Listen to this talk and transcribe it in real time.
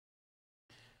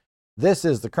This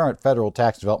is the current federal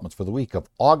tax developments for the week of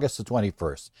August the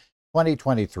 21st,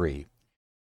 2023.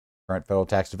 Current federal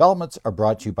tax developments are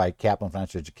brought to you by Kaplan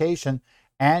Financial Education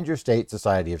and your state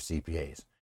society of CPAs.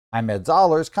 I'm Ed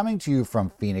Zollers, coming to you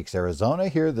from Phoenix, Arizona,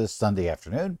 here this Sunday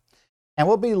afternoon, and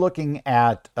we'll be looking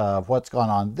at what's gone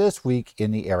on this week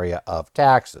in the area of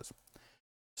taxes.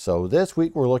 So this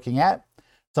week we're looking at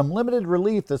some limited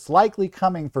relief that's likely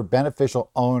coming for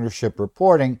beneficial ownership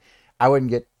reporting. I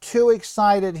wouldn't get too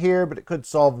excited here, but it could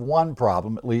solve one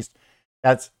problem, at least.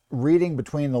 That's reading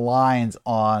between the lines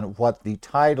on what the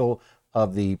title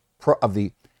of the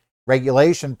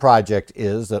regulation project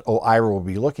is that OIRA will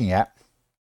be looking at.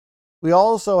 We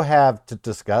also have to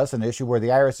discuss an issue where the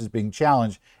IRS is being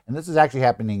challenged, and this is actually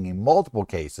happening in multiple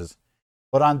cases,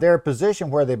 but on their position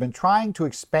where they've been trying to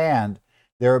expand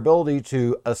their ability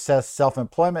to assess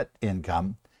self-employment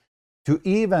income to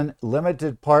even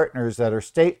limited partners that are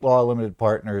state law limited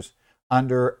partners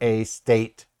under a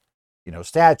state,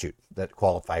 statute that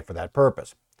qualify for that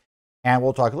purpose. And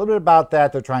we'll talk a little bit about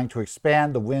that. They're trying to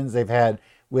expand the wins they've had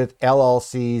with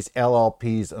LLCs,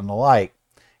 LLPs, and the like.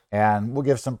 And we'll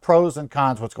give some pros and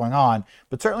cons what's going on,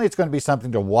 but certainly it's going to be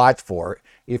something to watch for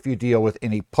if you deal with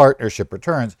any partnership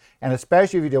returns, and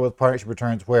especially if you deal with partnership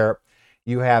returns where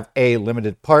you have a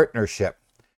limited partnership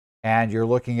and you're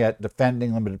looking at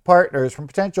defending limited partners from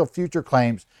potential future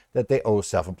claims that they owe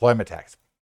self-employment tax.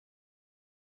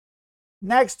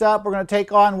 Next up, we're going to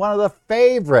take on one of the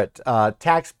favorite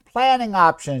tax planning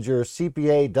options your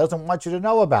CPA doesn't want you to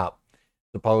know about,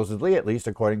 supposedly, at least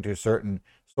according to certain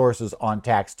sources on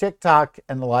Tax TikTok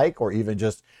and the like, or even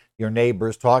just your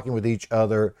neighbors talking with each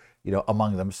other,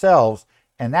 among themselves.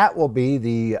 And that will be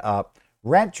the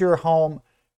rent your home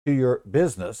to your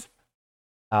business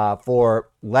for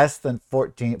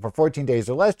 14 days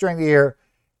or less during the year,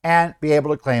 and be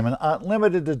able to claim an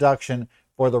unlimited deduction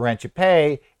for the rent you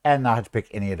pay and not have to pick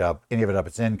any of it up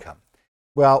as income.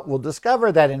 Well, we'll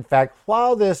discover that, in fact,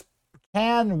 while this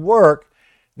can work,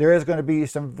 there is going to be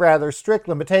some rather strict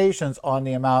limitations on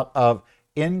the amount of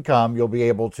income you'll be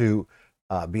able to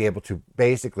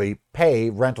basically pay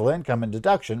rental income and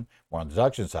deduction, more on the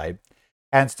deduction side,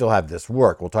 and still have this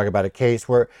work. We'll talk about a case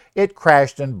where it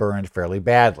crashed and burned fairly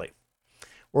badly.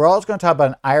 We're also going to talk about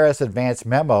an IRS advance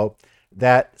memo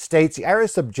that states the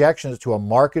IRS objections to a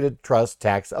marketed trust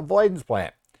tax avoidance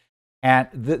plan. And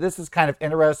this is kind of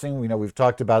interesting. We know we've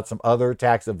talked about some other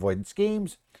tax avoidance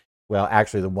schemes. Well,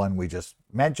 actually, the one we just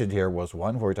mentioned here was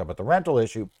one where we talk about the rental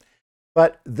issue.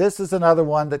 But this is another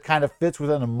one that kind of fits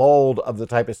within a mold of the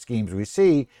type of schemes we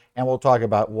see. And we'll talk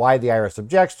about why the IRS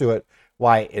objects to it,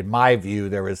 why, in my view,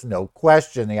 there is no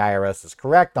question the IRS is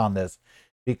correct on this,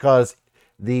 because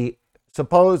the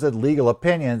supposed legal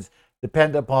opinions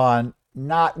depend upon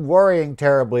not worrying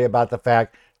terribly about the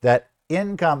fact that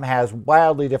income has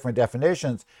wildly different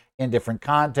definitions in different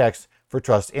contexts for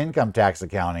trust income tax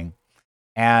accounting.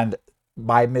 And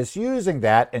by misusing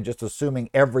that and just assuming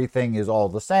everything is all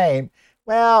the same,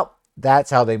 well, that's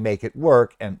how they make it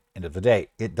work. And end of the day,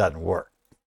 it doesn't work.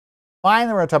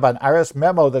 Finally, we're going to talk about an IRS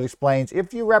memo that explains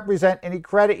if you represent any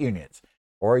credit unions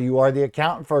or you are the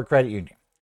accountant for a credit union.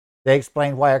 They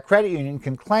explain why a credit union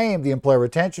can claim the employee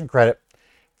retention credit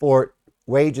for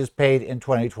wages paid in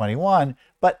 2021,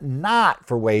 but not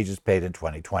for wages paid in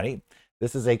 2020.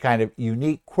 This is a kind of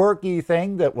unique, quirky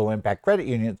thing that will impact credit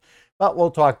unions, but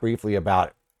we'll talk briefly about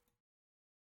it.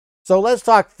 So let's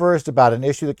talk first about an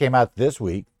issue that came out this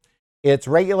week. It's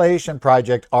Regulation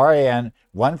Project RAN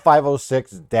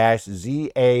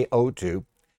 1506-ZA02.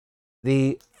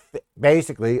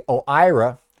 Basically,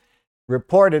 OIRA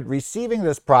reported receiving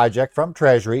this project from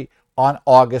Treasury on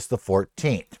August the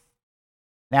 14th.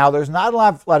 Now, there's not a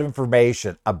lot of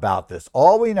information about this.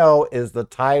 All we know is the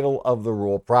title of the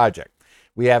rule project.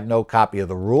 We have no copy of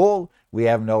the rule. We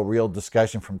have no real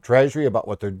discussion from Treasury about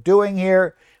what they're doing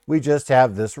here. We just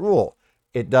have this rule.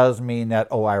 It does mean that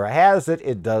OIRA has it.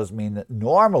 It does mean that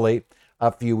normally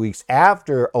a few weeks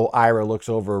after OIRA looks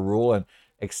over a rule and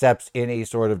accepts any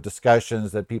sort of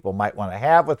discussions that people might want to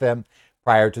have with them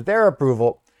prior to their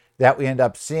approval, that we end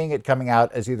up seeing it coming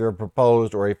out as either a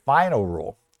proposed or a final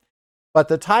rule. But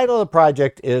the title of the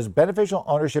project is Beneficial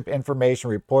Ownership Information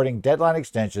Reporting Deadline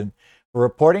Extension for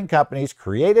Reporting Companies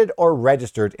Created or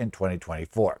Registered in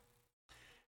 2024.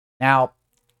 Now,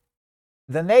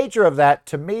 the nature of that,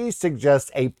 to me,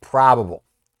 suggests a probable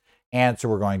answer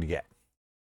we're going to get.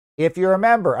 If you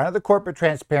remember, under the Corporate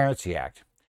Transparency Act,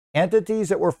 entities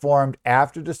that were formed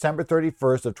after December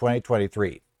 31st of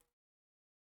 2023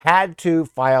 had to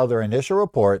file their initial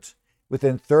reports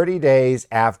within 30 days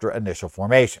after initial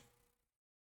formation.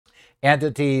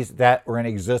 Entities that were in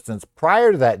existence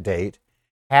prior to that date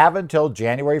have until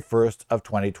January 1st of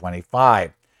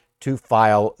 2025 to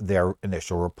file their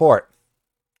initial report.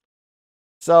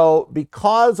 So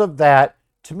because of that,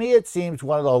 to me, it seems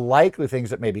one of the likely things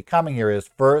that may be coming here is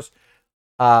first,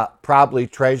 probably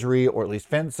Treasury or at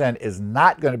least FinCEN is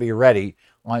not going to be ready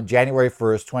on January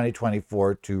 1st,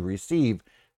 2024 to receive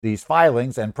these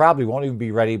filings, and probably won't even be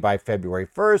ready by February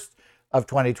 1st of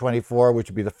 2024, which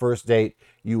would be the first date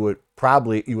you would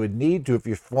need to, if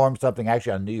you form something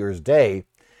actually on New Year's Day.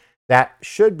 That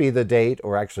should be the date,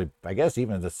 or actually, I guess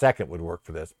even the second would work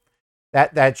for this.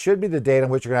 That should be the date on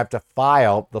which you're going to have to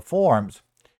file the forms,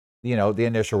 the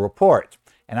initial reports.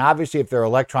 And obviously, if their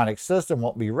electronic system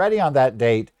won't be ready on that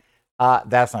date,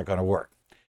 that's not going to work.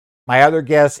 My other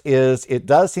guess is it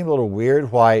does seem a little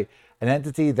weird why an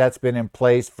entity that's been in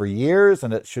place for years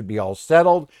and it should be all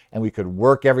settled and we could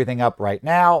work everything up right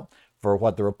now for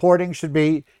what the reporting should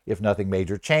be if nothing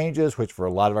major changes, which for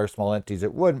a lot of our small entities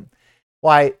it wouldn't.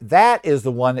 Why that is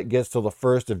the one that gets till the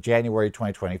 1st of January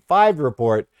 2025 to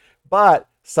report, but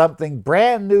something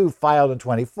brand new filed in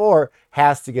 24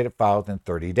 has to get it filed in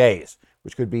 30 days,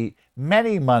 which could be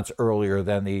many months earlier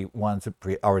than the ones that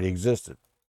already existed.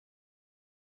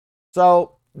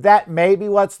 So that may be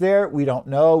what's there. We don't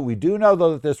know. We do know,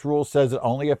 though, that this rule says it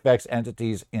only affects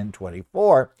entities in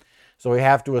 24. So we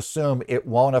have to assume it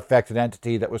won't affect an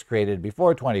entity that was created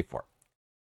before 24.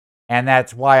 And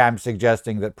that's why I'm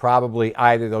suggesting that probably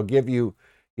either they'll give you,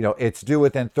 it's due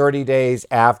within 30 days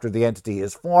after the entity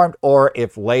is formed, or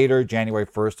if later, January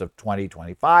 1st of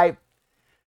 2025.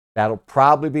 That'll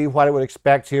probably be what I would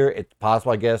expect here. It's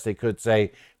possible, I guess, they could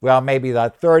say, well, maybe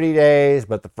not 30 days,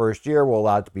 but the first year we'll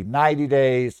allow it to be 90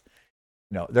 days.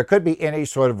 There could be any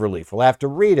sort of relief. We'll have to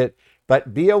read it,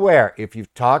 but be aware, if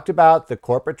you've talked about the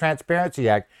Corporate Transparency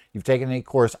Act, you've taken any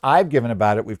course I've given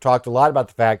about it, we've talked a lot about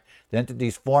the fact that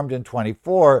entities formed in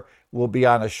 24 will be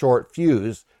on a short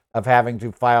fuse of having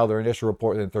to file their initial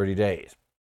report within 30 days.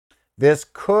 This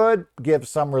could give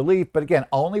some relief, but again,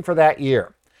 only for that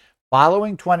year.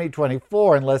 Following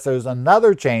 2024, unless there's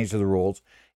another change to the rules,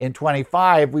 in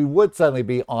 25, we would suddenly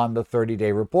be on the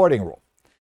 30-day reporting rule.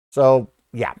 So,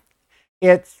 yeah,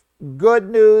 it's good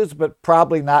news, but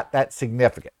probably not that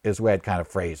significant, is the way I'd kind of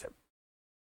phrase it.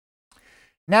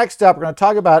 Next up, we're going to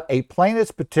talk about a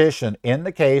plaintiff's petition in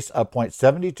the case of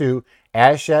 .72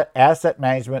 Asset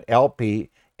Management LP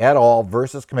et al.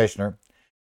 Versus Commissioner.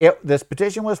 This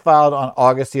petition was filed on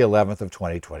August the 11th of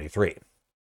 2023.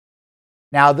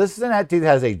 Now, this is an entity that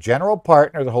has a general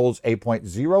partner that holds a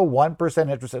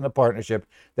 0.01% interest in the partnership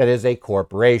that is a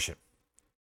corporation.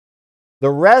 The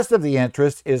rest of the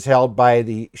interest is held by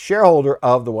the shareholder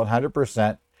of the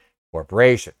 100%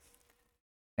 corporation.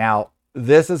 Now,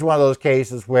 this is one of those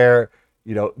cases where,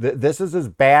 this is as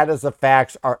bad as the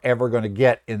facts are ever going to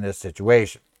get in this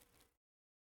situation.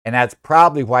 And that's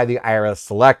probably why the IRS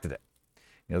selected it.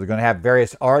 They're going to have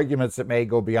various arguments that may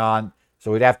go beyond,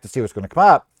 so we'd have to see what's going to come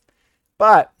up.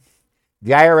 But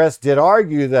the IRS did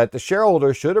argue that the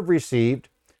shareholder should have received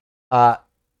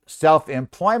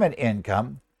self-employment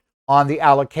income on the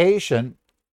allocation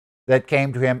that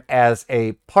came to him as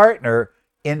a partner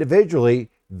individually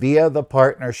via the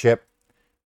partnership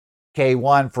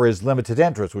K1 for his limited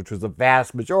interest, which was the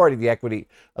vast majority of the equity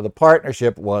of the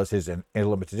partnership was his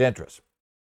limited interest.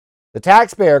 The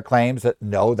taxpayer claims that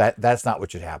no, that's not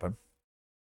what should happen.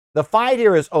 The fight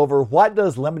here is over what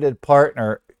does limited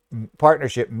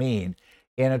partnership mean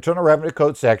in Internal Revenue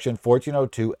Code section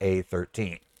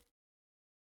 1402A13.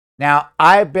 Now,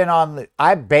 I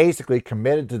basically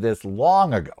committed to this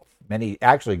long ago,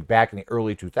 actually back in the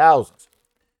early 2000s,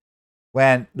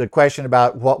 when the question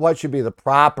about what should be the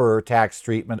proper tax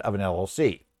treatment of an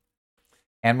LLC.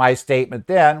 And my statement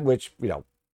then, which,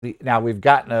 now we've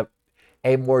gotten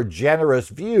a more generous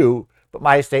view, but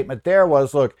my statement there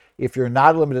was, look, if you're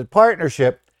not a limited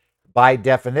partnership, by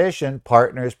definition,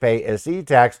 partners pay SE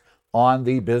tax on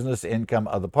the business income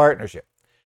of the partnership.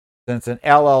 Since an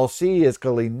LLC is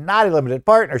clearly not a limited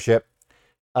partnership,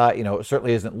 it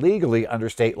certainly isn't legally under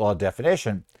state law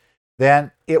definition,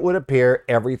 then it would appear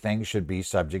everything should be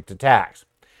subject to tax.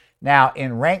 Now,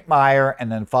 in Rankmeyer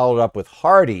and then followed up with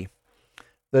Hardy,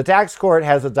 the tax court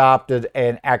has adopted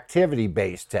an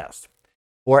activity-based test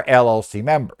for LLC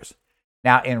members.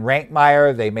 Now, in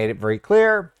Rankmeyer, they made it very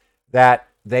clear that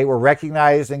they were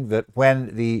recognizing that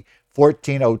when the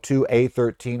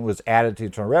 1402A13 was added to the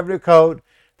Internal Revenue Code,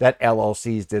 that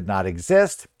LLCs did not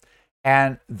exist.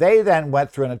 And they then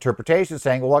went through an interpretation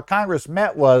saying, well, what Congress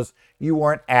meant was you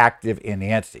weren't active in the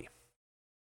entity.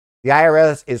 The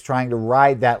IRS is trying to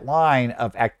ride that line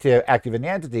of active in the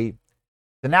entity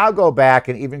to now go back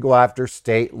and even go after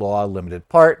state law limited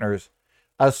partners,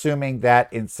 assuming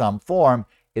that in some form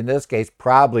in this case,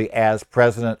 probably as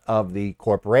president of the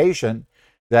corporation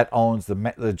that owns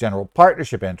the general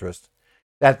partnership interest,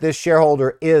 that this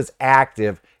shareholder is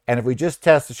active. And if we just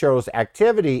test the shareholder's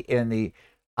activity in the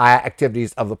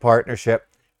activities of the partnership,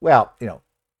 well,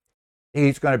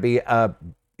 he's going to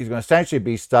essentially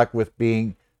be stuck with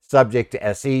being subject to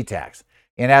SE tax.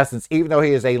 In essence, even though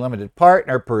he is a limited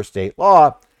partner per state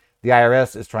law, the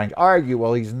IRS is trying to argue,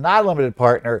 well, he's not a limited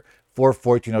partner for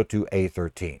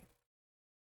 1402A13.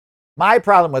 My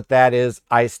problem with that is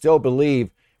I still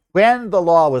believe when the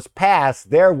law was passed,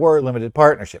 there were limited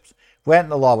partnerships. When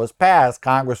the law was passed,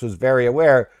 Congress was very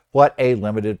aware what a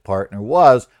limited partner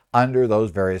was under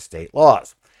those various state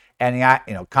laws.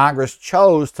 And Congress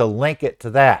chose to link it to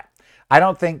that. I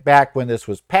don't think back when this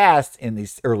was passed in the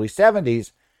early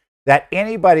 70s that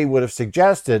anybody would have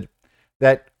suggested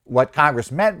that what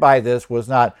Congress meant by this was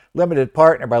not limited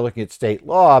partner by looking at state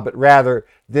law, but rather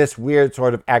this weird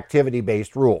sort of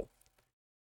activity-based rule.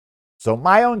 So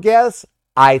my own guess,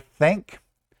 I think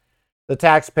the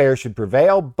taxpayer should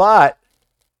prevail, but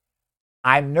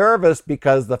I'm nervous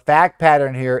because the fact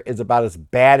pattern here is about as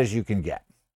bad as you can get.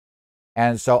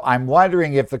 And so I'm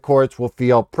wondering if the courts will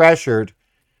feel pressured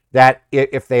that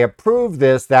if they approve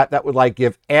this, that would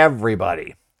give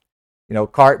everybody,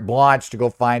 carte blanche to go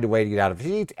find a way to get out of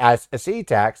a C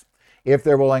tax if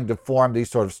they're willing to form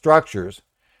these sort of structures.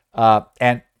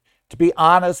 And to be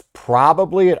honest,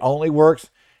 probably it only works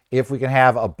if we can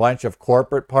have a bunch of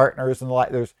corporate partners and the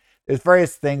like. There's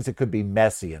various things that could be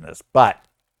messy in this. But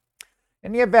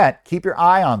in the event, keep your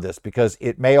eye on this because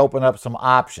it may open up some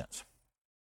options.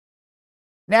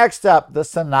 Next up, the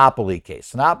Sinopoli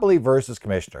case. Sinopoli versus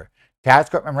Commissioner. Tax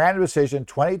Court Memorandum Decision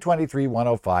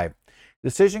 2023-105.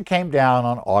 Decision came down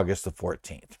on August the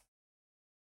 14th.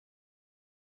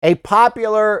 A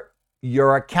popular,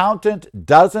 your accountant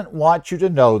doesn't want you to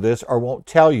know this or won't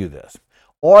tell you this.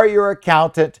 Or your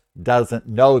accountant doesn't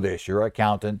know this. Your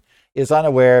accountant is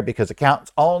unaware because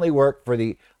accountants only work for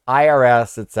the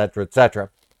IRS, etc.,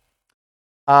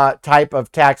 type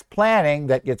of tax planning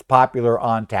that gets popular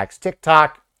on Tax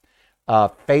TikTok,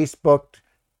 Facebook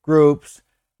groups,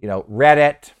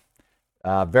 Reddit,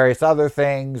 various other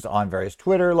things on various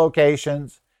Twitter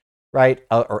locations, right?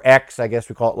 Or X, I guess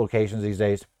we call it locations these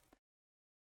days.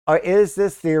 Or is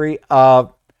this theory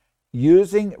of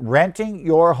renting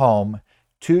your home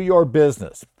to your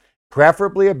business,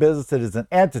 preferably a business that is an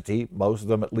entity. Most of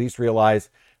them at least realize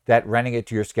that renting it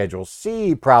to your Schedule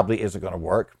C probably isn't going to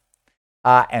work.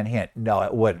 And hint, no,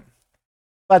 it wouldn't.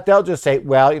 But they'll just say,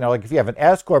 well, if you have an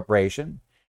S corporation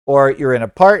or you're in a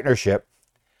partnership,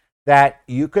 that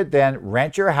you could then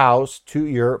rent your house to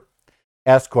your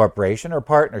S corporation or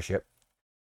partnership,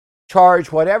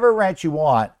 charge whatever rent you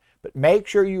want, but make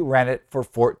sure you rent it for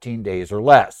 14 days or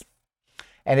less.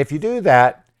 And if you do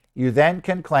that, you then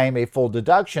can claim a full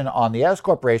deduction on the S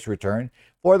corporation return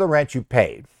for the rent you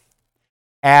paid.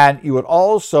 And you would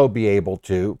also be able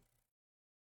to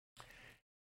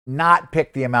not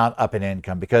pick the amount up in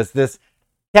income because this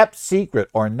kept secret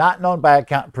or not known by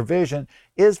accountant provision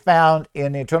is found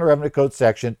in the Internal Revenue Code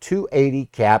section 280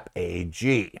 Cap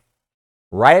AG.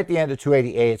 Right at the end of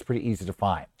 280A, it's pretty easy to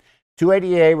find.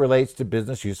 280A relates to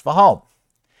business use of a home.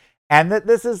 And that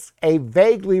this is a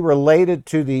vaguely related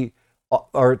to the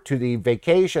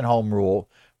vacation home rule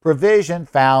provision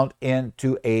found in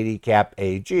 280 Cap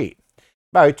AG.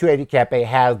 By the way, 280 Cap A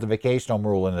has the vacation home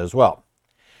rule in it as well.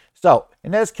 So,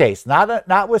 in this case,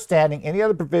 notwithstanding any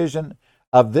other provision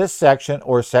of this section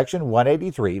or section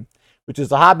 183, which is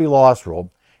the hobby loss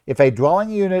rule, if a dwelling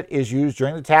unit is used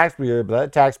during the tax period by the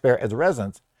taxpayer as a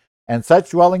residence, and such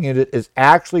dwelling unit is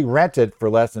actually rented for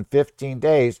less than 15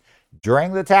 days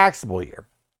during the taxable year,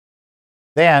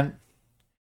 then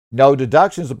no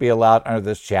deductions will be allowed under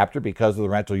this chapter because of the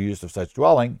rental use of such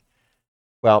dwelling.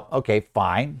 Well, okay,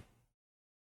 fine.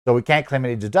 So we can't claim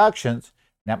any deductions.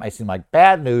 That might seem like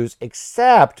bad news,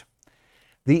 except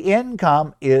the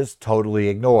income is totally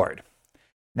ignored.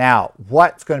 Now,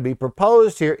 what's going to be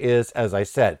proposed here is, as I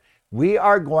said, we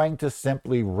are going to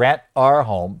simply rent our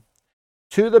home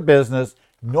to the business,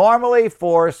 normally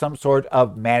for some sort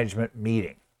of management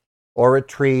meeting or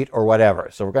retreat or whatever.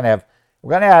 So we're going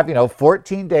to have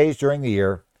 14 days during the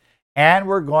year, and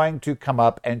we're going to come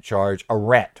up and charge a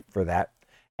rent for that.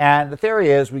 And the theory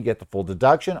is we get the full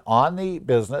deduction on the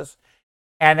business,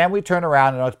 and then we turn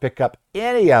around and don't pick up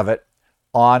any of it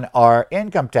on our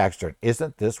income tax return.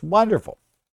 Isn't this wonderful?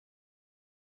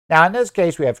 Now, in this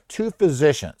case, we have two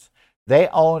physicians. They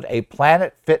owned a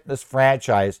Planet Fitness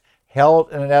franchise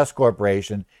held in an S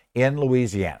corporation in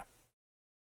Louisiana.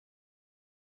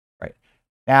 Right.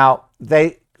 Now,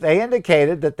 they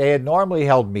indicated that they had normally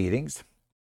held meetings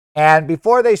And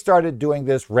before they started doing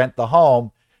this rent the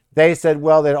home, they said,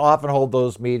 well, they'd often hold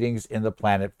those meetings in the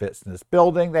Planet Fitness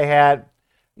building they had,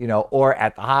 or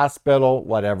at the hospital,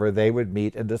 whatever. They would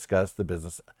meet and discuss the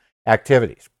business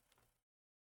activities.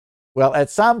 Well, at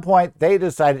some point, they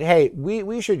decided, hey,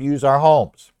 we should use our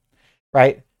homes,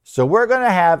 right? So we're going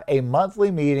to have a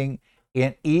monthly meeting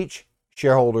in each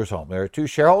shareholder's home. There are 2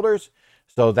 shareholders,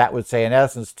 so that would say, in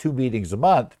essence, 2 meetings a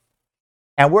month.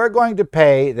 And we're going to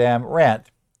pay them rent,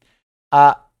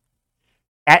 at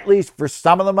least for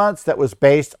some of the months, that was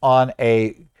based on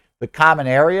the common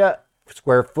area,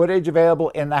 square footage available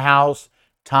in the house,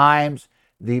 times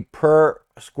the per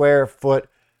square foot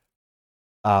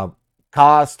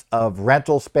cost of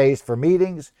rental space for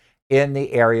meetings in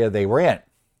the area they were in.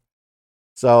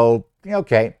 So,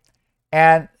 okay.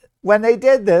 And when they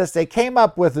did this, they came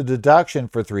up with a deduction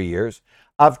for 3 years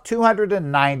of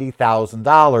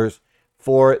 $290,000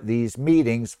 for these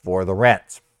meetings for the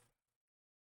rents.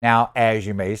 Now, as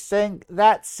you may think,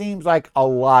 that seems like a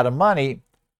lot of money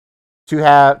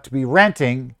to be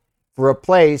renting for a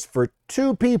place for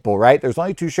 2 people, right? There's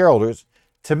only 2 shareholders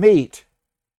to meet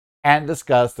and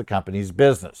discuss the company's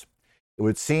business. It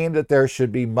would seem that there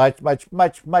should be much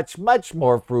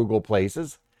more frugal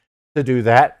places to do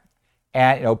that,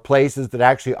 and places that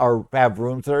actually have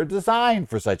rooms that are designed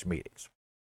for such meetings.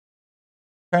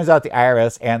 Turns out the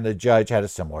IRS and the judge had a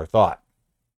similar thought.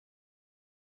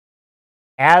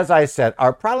 As I said,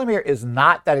 our problem here is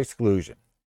not that exclusion.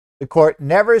 The court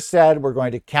never said we're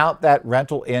going to count that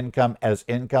rental income as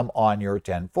income on your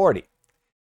 1040,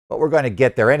 but we're going to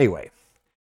get there anyway.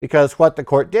 Because what the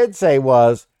court did say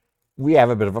was, we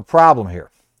have a bit of a problem here.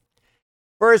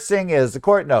 First thing is, the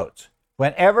court notes,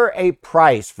 whenever a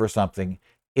price for something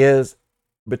is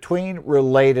between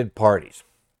related parties,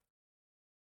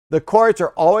 the courts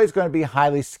are always going to be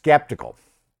highly skeptical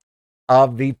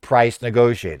of the price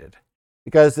negotiated,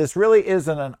 because this really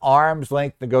isn't an arm's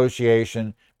length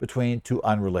negotiation between 2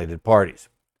 unrelated parties.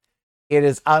 It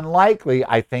is unlikely,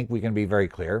 I think we can be very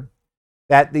clear,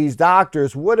 that these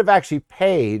doctors would have actually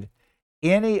paid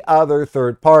any other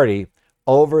third party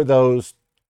over those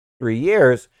 3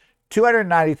 years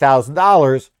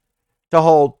 $290,000 to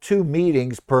hold 2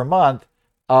 meetings per month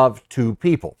of 2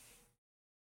 people.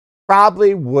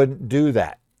 Probably wouldn't do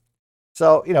that.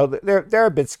 So, they're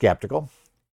a bit skeptical.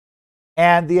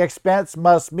 And the expense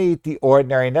must meet the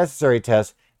ordinary necessary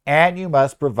test, and you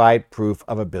must provide proof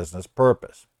of a business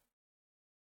purpose.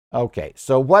 Okay,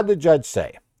 so what did the judge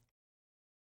say?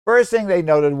 First thing they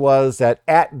noted was that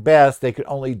at best they could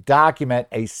only document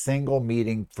a single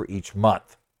meeting for each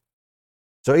month.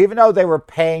 So even though they were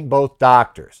paying both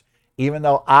doctors, even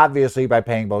though obviously by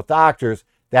paying both doctors,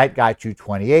 that got you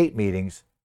 28 meetings,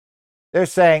 they're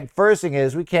saying first thing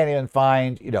is we can't even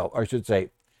find, or I should say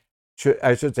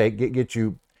get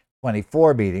you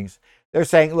 24 meetings. They're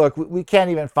saying, look, we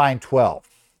can't even find 12.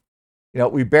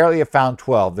 We barely have found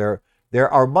 12.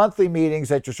 There are monthly meetings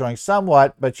that you're showing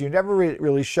somewhat, but you never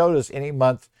really showed us any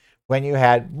month when you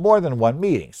had more than 1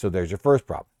 meeting. So there's your first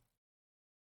problem.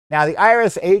 Now, the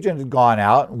IRS agent had gone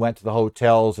out and went to the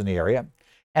hotels in the area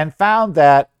and found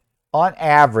that, on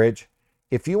average,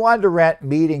 if you wanted to rent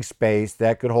meeting space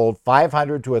that could hold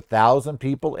 500 to 1,000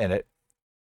 people in it,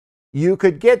 you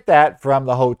could get that from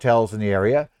the hotels in the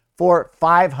area for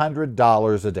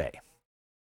 $500 a day.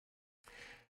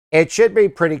 It should be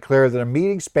pretty clear that a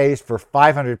meeting space for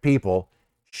 500 people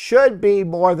should be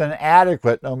more than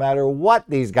adequate no matter what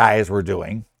these guys were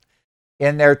doing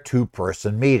in their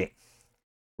 2-person meeting,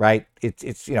 right?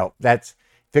 It's that's,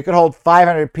 if it could hold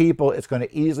 500 people, it's going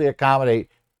to easily accommodate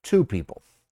 2 people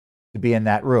to be in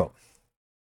that room.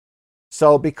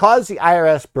 So because the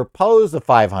IRS proposed the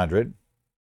 500,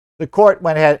 the court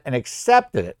went ahead and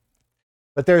accepted it,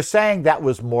 but they're saying that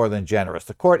was more than generous.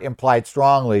 The court implied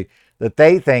strongly that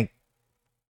they think,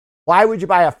 why would you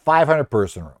buy a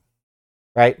 500-person room,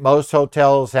 right? Most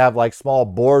hotels have like small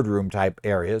boardroom type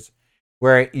areas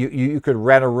where you could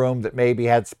rent a room that maybe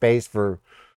had space for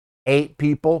 8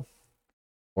 people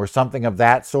or something of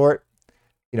that sort.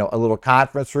 A little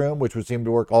conference room, which would seem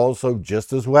to work also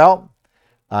just as well.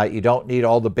 You don't need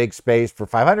all the big space for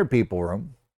 500 people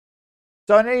room.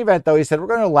 So in any event, though, he said, we're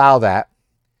going to allow that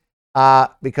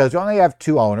because we only have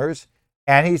 2 owners.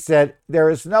 And he said, there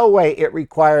is no way it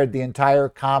required the entire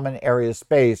common area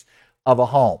space of a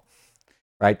home,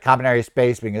 right? Common area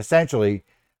space being essentially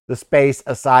the space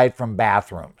aside from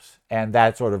bathrooms and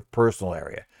that sort of personal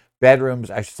area. Bedrooms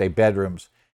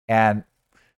and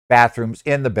bathrooms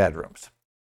in the bedrooms.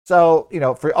 So,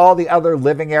 for all the other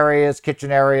living areas,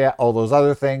 kitchen area, all those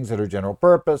other things that are general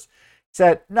purpose,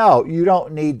 said, no, you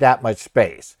don't need that much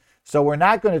space. So we're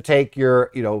not going to take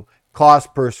your,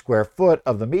 cost per square foot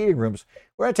of the meeting rooms,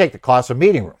 we're going to take the cost of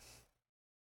meeting room.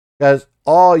 Because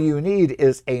all you need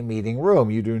is a meeting room.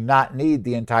 You do not need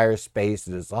the entire space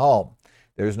that is a home.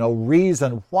 There's no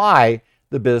reason why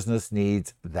the business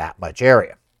needs that much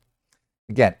area.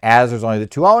 Again, as there's only the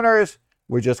two owners,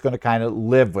 we're just going to kind of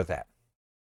live with that.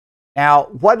 Now,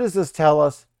 what does this tell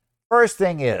us? First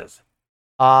thing is,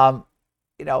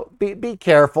 be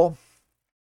careful.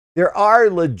 There are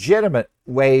legitimate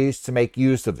ways to make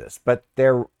use of this, but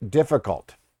they're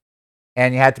difficult.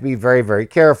 And you have to be very, very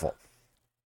careful.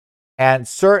 And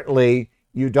certainly,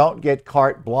 you don't get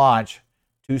carte blanche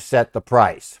to set the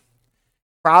price.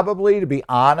 Probably, to be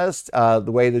honest, the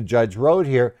way the judge wrote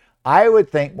here, I would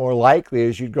think more likely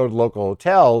is you'd go to local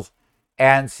hotels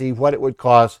and see what it would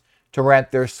cost to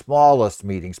rent their smallest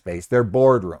meeting space, their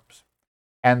boardrooms,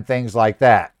 and things like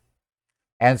that.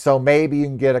 And so maybe you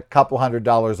can get a couple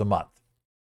 $100 a month.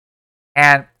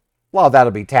 And while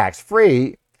that'll be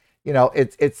tax-free,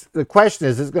 it's the question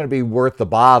is it going to be worth the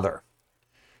bother?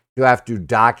 You have to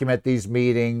document these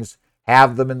meetings,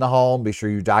 have them in the home, be sure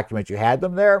you document you had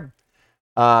them there.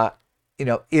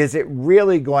 Is it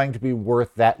really going to be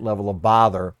worth that level of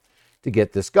bother to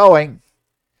get this going?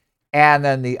 And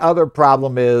then the other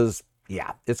problem is,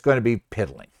 it's going to be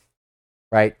piddling,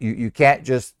 right? You can't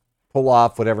just pull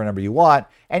off whatever number you want,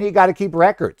 and you got to keep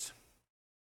records,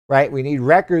 right? We need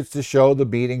records to show the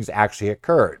meetings actually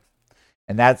occurred.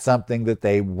 And that's something that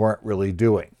they weren't really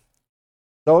doing.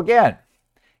 So again,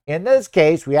 in this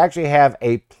case, we actually have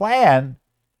a plan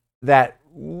that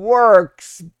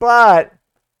works, but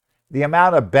the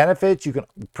amount of benefits you can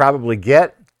probably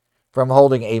get from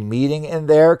holding a meeting in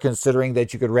there, considering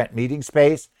that you could rent meeting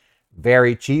space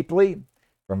very cheaply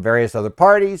from various other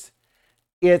parties,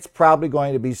 it's probably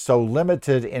going to be so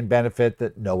limited in benefit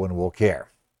that no one will care.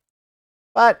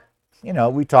 But,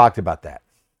 we talked about that.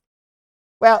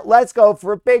 Well, let's go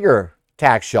for a bigger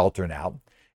tax shelter now.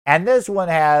 And this one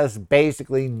has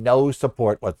basically no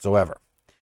support whatsoever.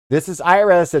 This is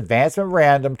IRS Advance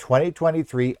Memorandum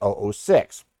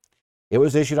 2023-006. It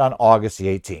was issued on August the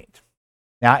 18th.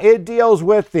 Now, it deals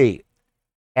with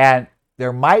and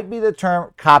there might be the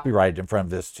term copyrighted in front of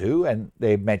this too, and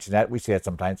they mention that. We see that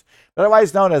sometimes.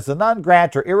 Otherwise known as the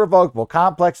non-grant or irrevocable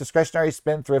complex discretionary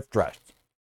spendthrift trust.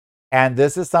 And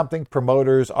this is something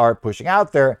promoters are pushing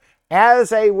out there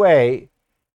as a way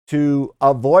to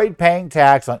avoid paying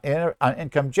tax on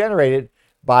income generated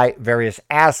by various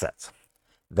assets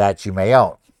that you may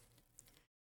own.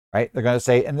 Right? They're going to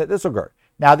say, and this will go.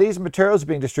 Now, these materials are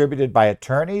being distributed by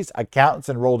attorneys, accountants,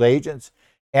 enrolled agents,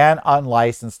 and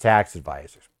unlicensed tax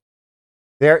advisors.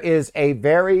 There is a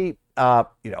very,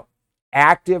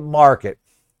 active market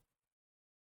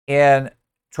in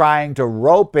trying to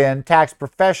rope in tax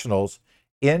professionals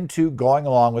into going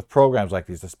along with programs like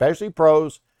these, especially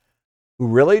pros who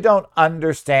really don't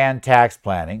understand tax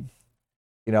planning,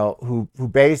 who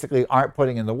basically aren't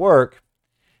putting in the work,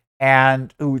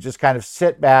 and who just kind of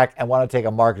sit back and want to take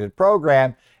a marketed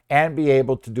program and be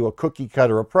able to do a cookie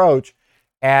cutter approach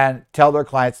and tell their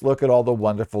clients, look at all the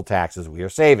wonderful taxes we are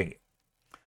saving you.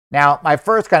 Now, my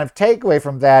first kind of takeaway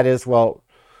from that is,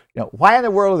 why in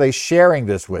the world are they sharing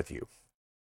this with you?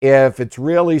 If it's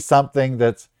really something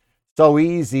that's so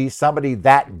easy, somebody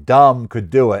that dumb could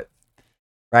do it,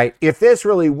 right? If this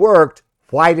really worked,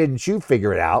 why didn't you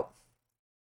figure it out?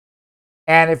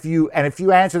 And if you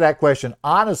answer that question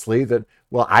honestly, that,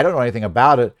 I don't know anything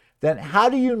about it, then how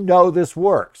do you know this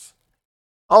works?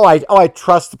 I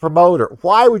trust the promoter.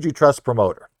 Why would you trust the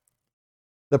promoter?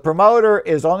 The promoter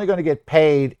is only going to get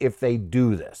paid if they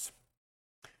do this.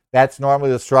 That's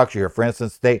normally the structure here. For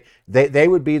instance, they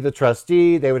would be the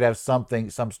trustee. They would have some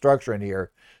structure in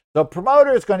here. The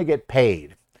promoter is going to get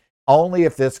paid only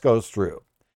if this goes through.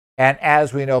 And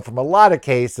as we know from a lot of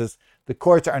cases, the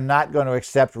courts are not going to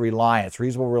accept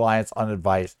reasonable reliance on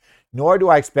advice, nor do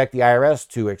I expect the IRS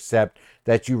to accept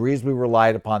that you reasonably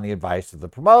relied upon the advice of the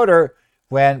promoter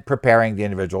when preparing the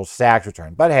individual's tax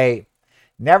return. But hey,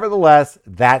 nevertheless,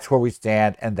 that's where we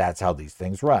stand, and that's how these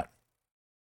things run.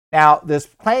 Now, this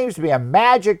claims to be a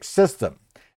magic system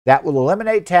that will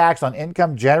eliminate tax on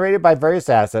income generated by various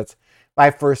assets by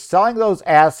first selling those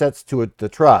assets to the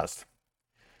trust,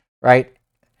 right?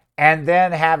 And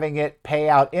then having it pay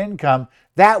out income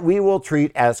that we will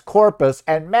treat as corpus,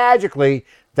 and magically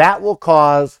that will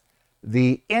cause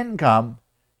the income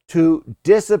to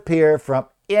disappear from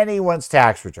anyone's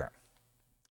tax return.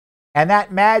 And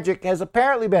that magic has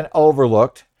apparently been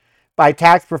overlooked by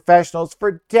tax professionals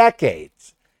for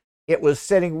decades. It was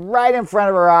sitting right in front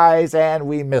of our eyes and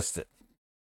we missed it.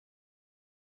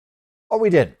 Or we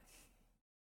didn't.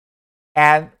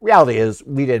 And reality is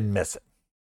we didn't miss it.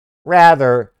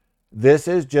 Rather, This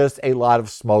is just a lot of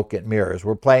smoke and mirrors.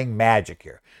 We're playing magic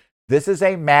here. This is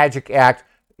a magic act.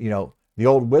 The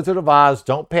old Wizard of Oz,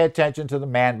 don't pay attention to the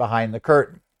man behind the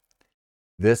curtain.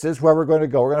 This is where we're going to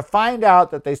go. We're going to find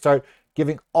out that they start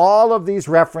giving all of these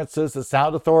references that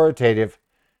sound authoritative,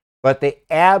 but they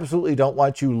absolutely don't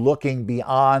want you looking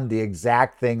beyond the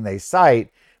exact thing they cite,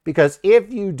 because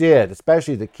if you did,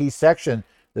 especially the key section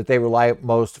that they rely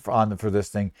most on for this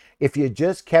thing, if you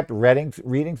just kept reading to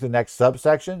the next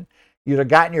subsection, you'd have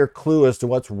gotten your clue as to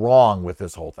what's wrong with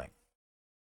this whole thing.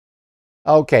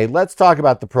 Okay, let's talk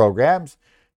about the programs.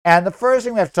 And the first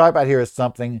thing we have to talk about here is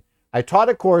something. I taught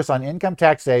a course on income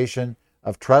taxation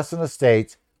of trusts and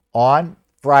estates on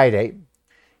Friday.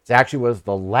 It actually was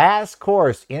the last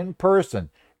course in person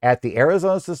at the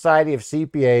Arizona Society of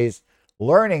CPAs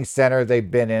Learning Center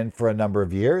they've been in for a number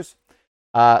of years.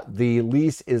 The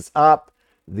lease is up.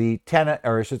 The tenant,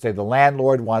 or I should say the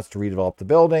landlord, wants to redevelop the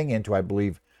building into, I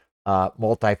believe,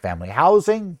 multifamily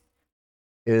housing,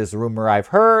 is a rumor I've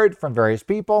heard from various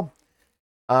people.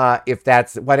 If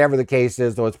that's whatever the case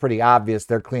is, though, it's pretty obvious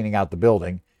they're cleaning out the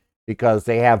building because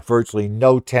they have virtually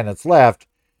no tenants left.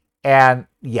 And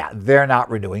yeah, they're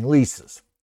not renewing leases.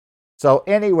 So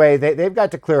anyway, they've got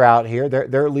to clear out here.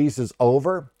 Their lease is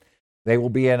over. They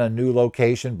will be in a new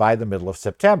location by the middle of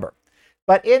September.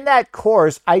 But in that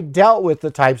course, I dealt with the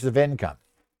types of income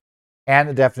and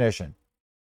the definition.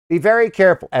 Be very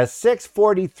careful. As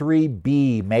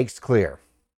 643B makes clear,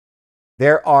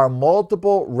 there are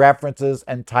multiple references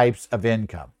and types of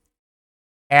income.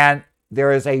 And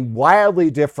there is a wildly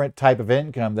different type of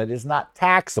income that is not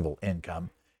taxable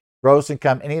income, gross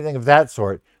income, anything of that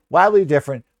sort, wildly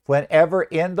different. Whenever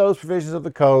in those provisions of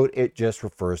the code, it just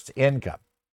refers to income,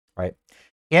 right?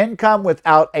 Income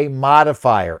without a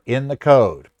modifier in the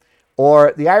code,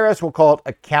 or the IRS will call it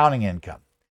accounting income.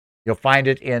 You'll find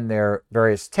it in their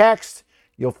various texts.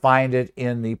 You'll find it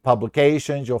in the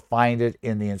publications. You'll find it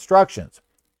in the instructions.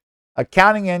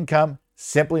 Accounting income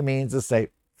simply means the same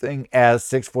thing as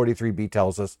 643B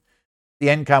tells us the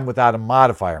income without a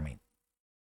modifier means.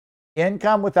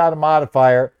 Income without a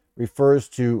modifier refers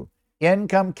to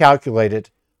income calculated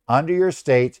under your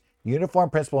state's Uniform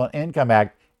Principal and Income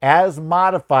Act as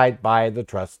modified by the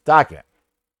trust document.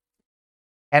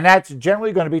 And that's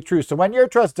generally going to be true. So when your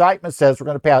trust document says we're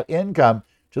going to pay out income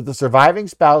to the surviving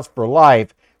spouse for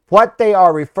life, what they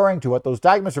are referring to, what those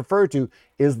documents refer to,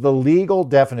 is the legal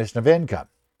definition of income.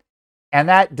 And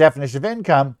that definition of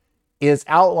income is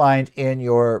outlined in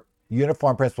your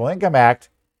Uniform Principal Income Act,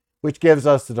 which gives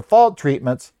us the default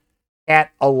treatments and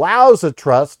allows a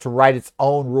trust to write its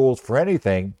own rules for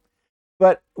anything.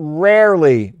 But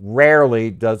rarely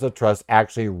does a trust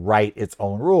actually write its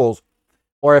own rules.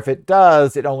 Or if it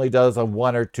does, it only does a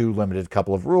one or two limited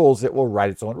couple of rules it will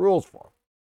write its own rules for.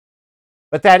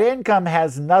 But that income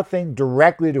has nothing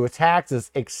directly to do with taxes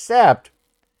except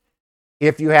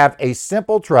if you have a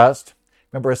simple trust.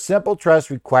 Remember, a simple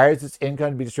trust requires its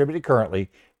income to be distributed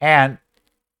currently, and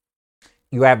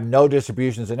you have no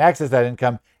distributions in excess of that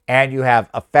income, and you have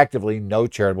effectively no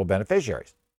charitable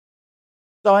beneficiaries.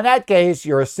 So in that case,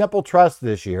 you're a simple trust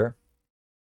this year.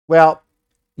 Well,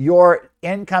 your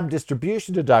income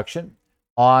distribution deduction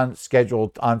on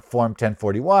Form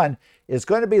 1041 is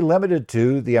going to be limited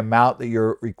to the amount that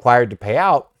you're required to pay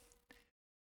out,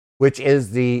 which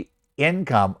is the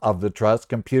income of the trust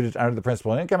computed under the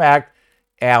Principal and Income Act,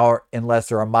 or unless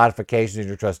there are modifications in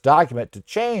your trust document to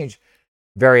change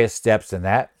various steps in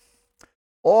that,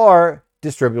 or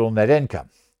distributable net income,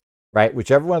 right?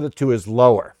 Whichever one of the two is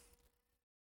lower.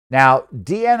 Now,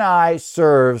 DNI is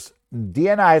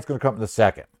going to come in the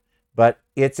second, but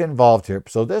it's involved here.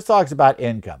 So this talks about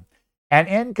income. And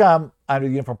income under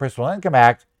the Uniform Principal and Income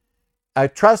Act,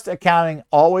 trust accounting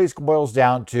always boils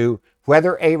down to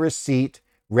whether a receipt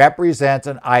represents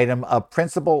an item of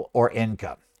principal or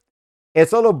income.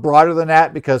 It's a little broader than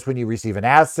that because when you receive an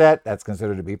asset, that's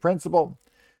considered to be principal.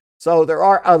 So there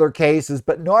are other cases,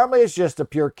 but normally it's just a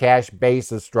pure cash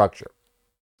basis structure,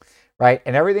 right?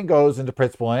 And everything goes into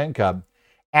principal and income.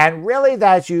 And really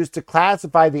that's used to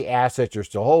classify the assets you're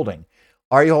still holding.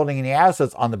 Are you holding any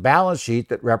assets on the balance sheet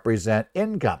that represent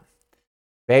income?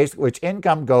 Which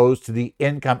income goes to the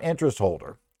income interest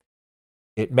holder.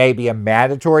 It may be a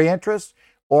mandatory interest,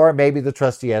 or maybe the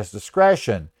trustee has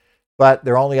discretion, but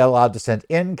they're only allowed to send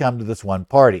income to this one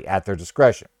party at their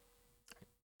discretion.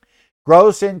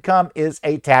 Gross income is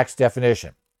a tax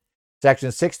definition.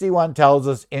 Section 61 tells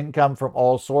us income from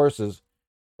all sources,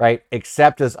 right,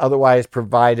 except as otherwise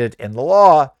provided in the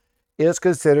law, is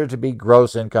considered to be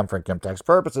gross income for income tax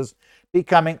purposes,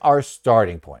 becoming our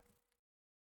starting point.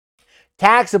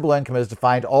 Taxable income is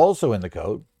defined also in the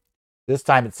code. This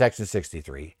time it's Section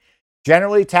 63.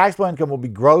 Generally, taxable income will be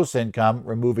gross income,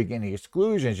 removing any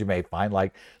exclusions you may find,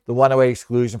 like the 108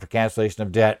 exclusion for cancellation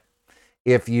of debt.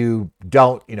 If you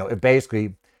don't,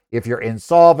 if you're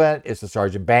insolvent, it's a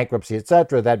charge in bankruptcy,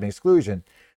 etc., that'd be exclusion.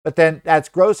 But then that's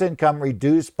gross income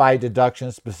reduced by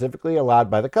deductions specifically allowed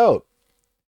by the code.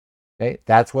 Okay,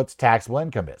 that's what taxable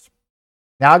income is.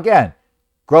 Now, again,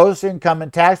 gross income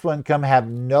and taxable income have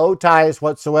no ties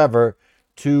whatsoever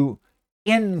to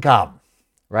income,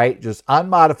 right? Just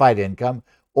unmodified income,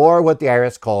 or what the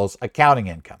IRS calls accounting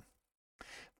income.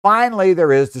 Finally,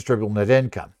 there is distributable net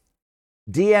income.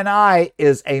 DNI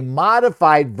is a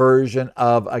modified version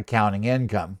of accounting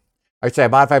income. A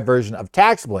modified version of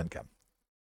taxable income.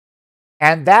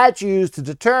 And that's used to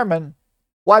determine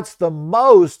what's the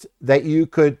most that you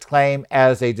could claim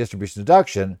as a distribution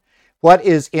deduction. What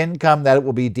is income that it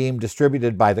will be deemed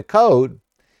distributed by the code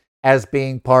as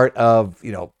being part of,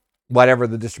 whatever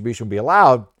the distribution will be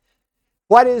allowed?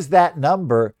 What is that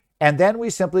number? And then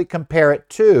we simply compare it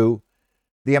to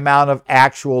the amount of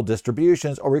actual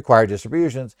distributions or required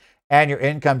distributions, and your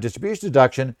income distribution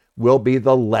deduction will be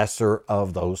the lesser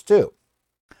of those two.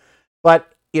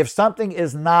 But if something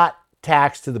is not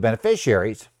taxed to the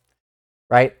beneficiaries,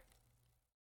 right,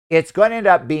 it's going to end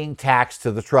up being taxed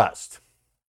to the trust.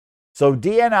 So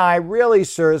DNI really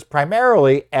serves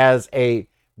primarily as a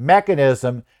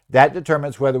mechanism that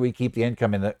determines whether we keep the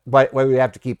income whether we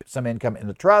have to keep some income in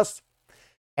the trust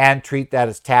and treat that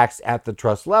as taxed at the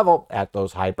trust level at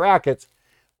those high brackets,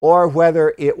 or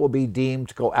whether it will be deemed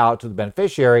to go out to the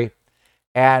beneficiary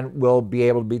and will be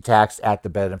able to be taxed at the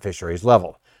beneficiary's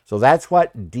level. So that's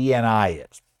what DNI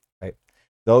is. Right?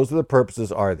 Those are the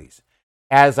purposes are these.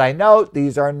 As I note,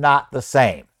 these are not the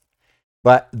same.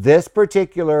 But this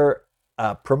particular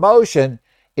promotion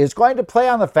is going to play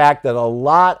on the fact that a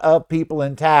lot of people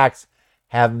in tax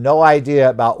have no idea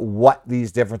about what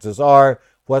these differences are,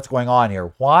 what's going on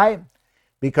here. Why?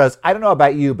 Because I don't know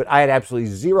about you, but I had absolutely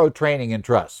zero training in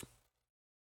trust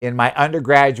in my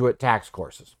undergraduate tax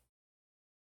courses.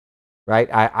 Right?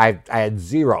 I had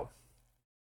zero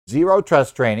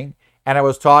trust training, and I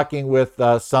was talking with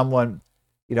someone,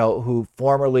 who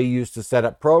formerly used to set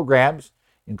up programs,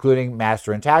 including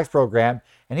Master in Tax program,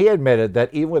 and he admitted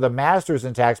that even with a Master's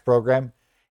in Tax program,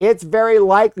 it's very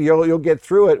likely you'll get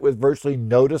through it with virtually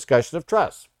no discussion of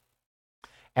trust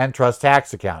and trust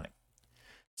tax accounting.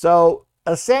 So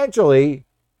essentially,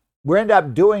 we end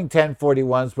up doing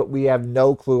 1041s, but we have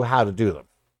no clue how to do them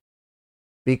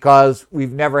because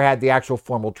we've never had the actual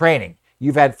formal training.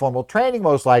 You've had formal training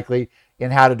most likely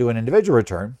in how to do an individual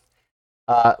return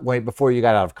before you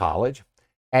got out of college.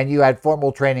 And you had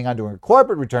formal training on doing a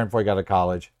corporate return before you got out of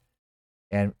college.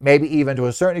 And maybe even to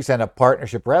a certain extent, a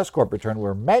partnership or S Corp return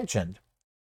were mentioned.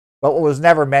 But what was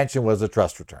never mentioned was a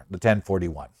trust return, the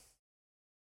 1041.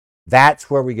 That's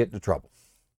where we get into trouble.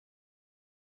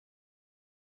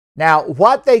 Now,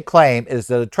 what they claim is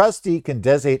that a trustee can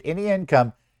designate any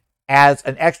income as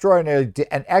an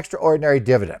extraordinary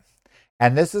dividend.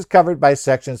 And this is covered by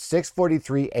section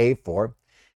 643A4,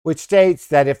 which states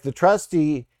that if the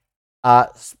trustee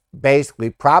basically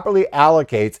properly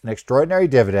allocates an extraordinary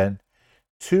dividend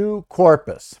to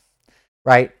corpus,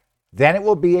 right, then it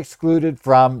will be excluded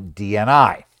from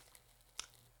DNI.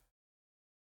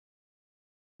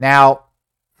 Now,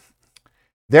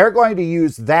 they're going to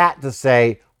use that to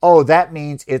say, oh, that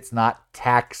means it's not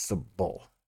taxable.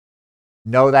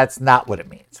 No, that's not what it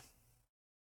means.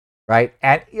 Right?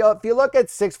 And if you look at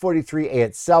 643A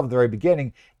itself at the very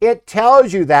beginning, it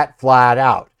tells you that flat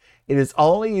out. It is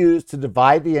only used to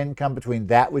divide the income between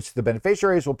that which the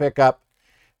beneficiaries will pick up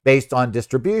based on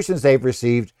distributions they've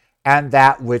received and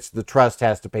that which the trust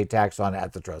has to pay tax on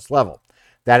at the trust level.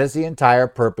 That is the entire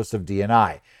purpose of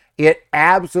DNI. It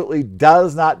absolutely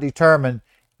does not determine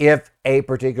if a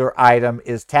particular item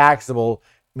is taxable,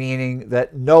 meaning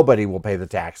that nobody will pay the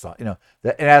tax on.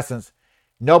 That in essence,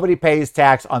 nobody pays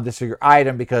tax on this particular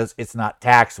item because it's not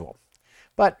taxable.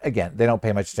 But again, they don't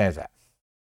pay much attention to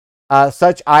that.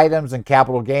 Such items and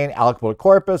capital gain allocable to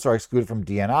corpus are excluded from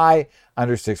DNI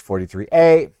under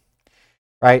 643A,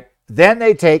 right? Then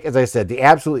they take, as I said, the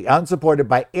absolutely unsupported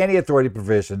by any authority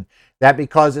provision that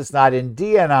because it's not in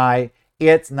DNI,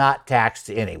 it's not taxed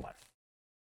to anyone.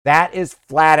 That is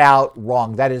flat out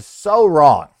wrong. That is so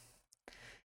wrong.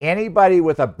 Anybody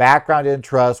with a background in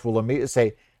trust will immediately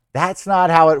say, that's not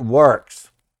how it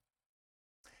works.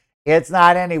 It's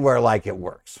not anywhere like it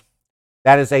works.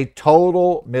 That is a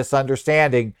total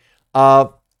misunderstanding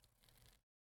of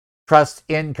trust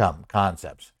income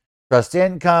concepts. Trust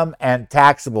income and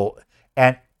taxable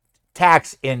and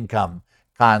tax income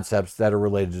concepts that are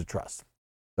related to trust.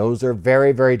 Those are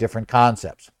very, very different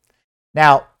concepts.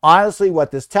 Now, honestly,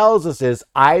 what this tells us is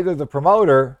either the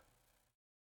promoter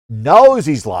knows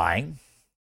he's lying,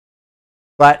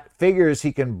 but figures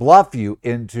he can bluff you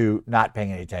into not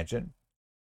paying any attention,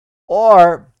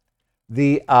 or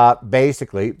the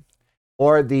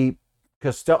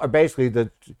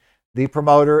the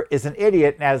promoter is an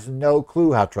idiot and has no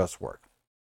clue how trusts work.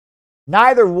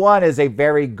 Neither one is a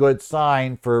very good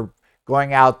sign for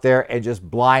going out there and just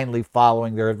blindly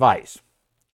following their advice,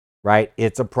 right?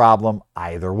 It's a problem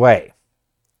either way.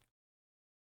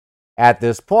 At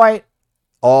this point,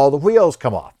 all the wheels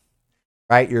come off,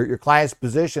 right? Your client's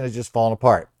position has just fallen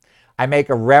apart. I make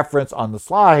a reference on the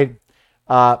slide.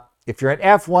 If you're an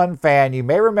F1 fan, you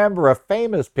may remember a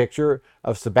famous picture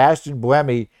of Sebastian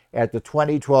Buemi at the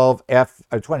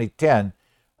 2010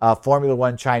 Formula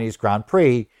One Chinese Grand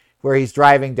Prix, where he's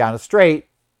driving down a straight.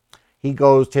 He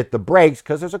goes to hit the brakes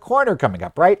because there's a corner coming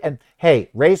up, right? And hey,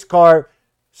 race car,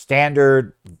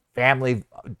 standard family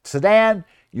sedan,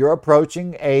 you're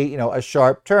approaching a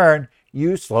sharp turn.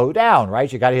 You slow down,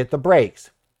 right? You got to hit the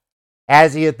brakes.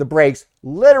 As he hit the brakes,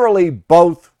 literally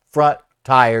both front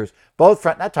tires,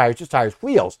 not tires, just tires,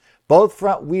 wheels, both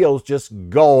front wheels just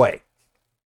go away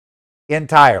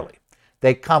entirely.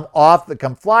 They come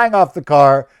flying off the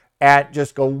car and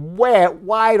just go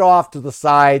wide off to the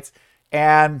sides.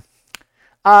 And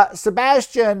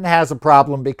Sebastian has a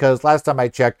problem because last time I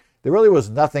checked, there really was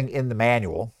nothing in the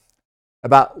manual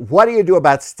about what do you do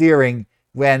about steering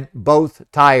when both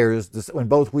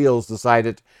wheels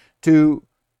decide to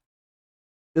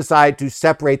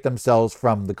separate themselves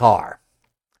from the car.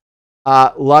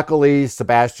 Luckily,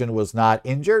 Sebastian was not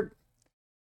injured.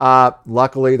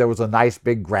 Luckily, there was a nice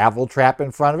big gravel trap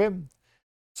in front of him.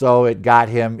 So it got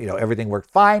him, everything worked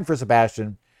fine for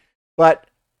Sebastian. But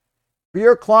for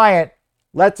your client,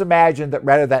 let's imagine that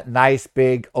rather that nice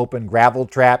big open gravel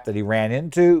trap that he ran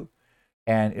into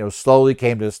and slowly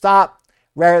came to a stop,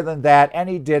 rather than that, and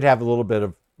he did have a little bit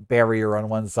of barrier on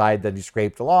one side that he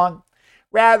scraped along.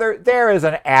 Rather, there is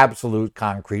an absolute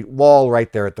concrete wall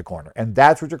right there at the corner. And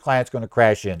that's what your client's going to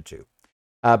crash into.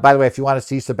 By the way, if you want to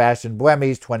see Sebastian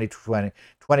Buemi's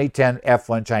 2010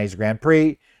 F1 Chinese Grand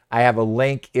Prix, I have a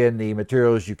link in the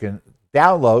materials you can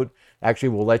download. Actually,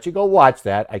 we'll let you go watch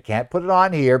that. I can't put it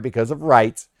on here because of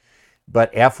rights,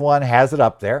 but F1 has it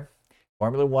up there.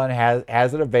 Formula One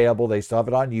has it available. They still have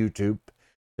it on YouTube.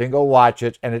 You can go watch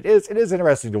it. And it is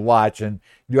interesting to watch. And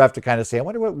you have to kind of say, I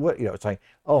wonder what it's like,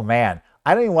 oh man,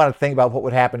 I don't even want to think about what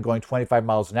would happen going 25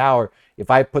 miles an hour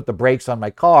if I put the brakes on my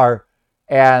car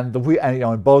and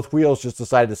and both wheels just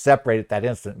decided to separate at that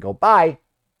instant and go bye.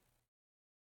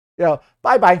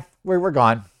 Bye. We're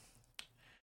gone.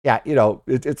 Yeah,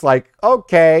 it's like,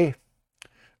 okay.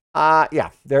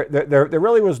 There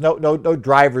really was no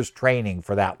driver's training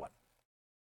for that one.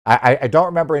 I don't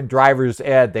remember in driver's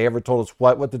ed they ever told us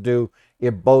what to do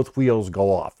if both wheels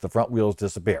go off, the front wheels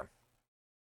disappear.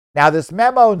 Now, this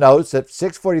memo notes that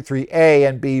 643A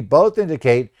and B both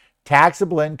indicate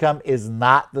taxable income is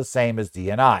not the same as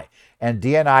DNI. And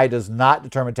DNI does not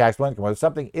determine taxable income. Whether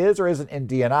something is or isn't in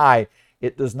DNI,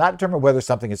 it does not determine whether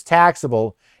something is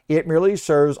taxable. It merely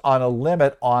serves on a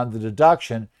limit on the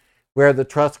deduction where the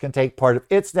trust can take part of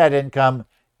its net income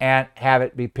and have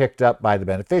it be picked up by the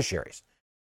beneficiaries.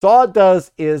 So all it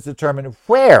does is determine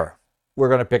where we're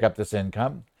going to pick up this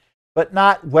income, but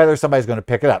not whether somebody's going to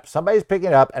pick it up. Somebody's picking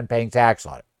it up and paying tax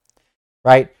on it,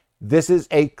 right? This is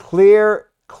a clear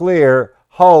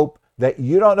hope that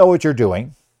you don't know what you're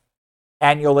doing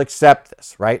and you'll accept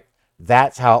this, right?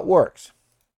 That's how it works.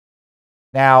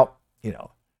 Now,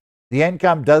 the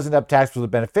income doesn't have tax for the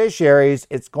beneficiaries.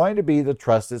 It's going to be the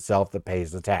trust itself that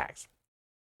pays the tax,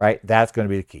 right? That's going to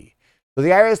be the key. So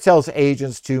the IRS tells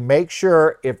agents to make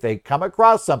sure if they come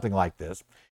across something like this,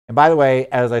 and by the way,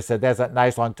 as I said, that's that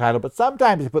nice long title, but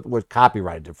sometimes you put the word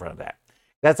copyrighted in front of that.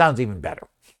 That sounds even better.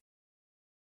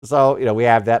 So, we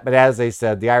have that. But as they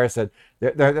said, the IRS said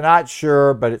they're not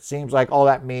sure, but it seems like all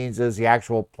that means is the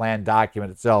actual plan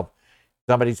document itself,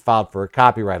 somebody's filed for a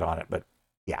copyright on it. But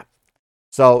yeah.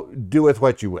 So do with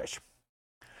what you wish.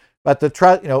 But the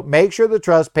trust, make sure the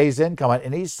trust pays income on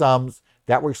any sums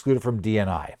that were excluded from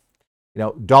DNI.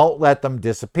 Don't let them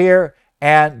disappear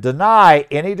and deny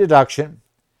any deduction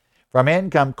from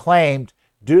income claimed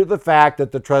due to the fact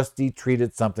that the trustee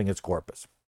treated something as corpus.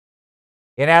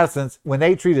 In essence, when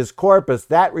they treat as corpus,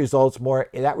 that results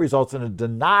in a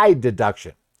denied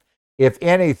deduction, if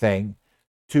anything,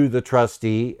 to the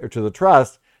trustee or to the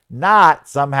trust, not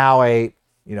somehow we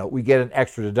get an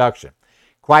extra deduction.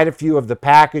 Quite a few of the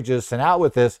packages sent out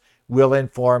with this will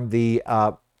inform the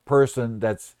person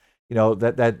that's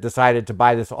that decided to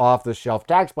buy this off-the-shelf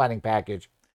tax planning package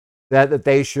that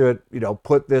they should,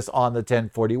 put this on the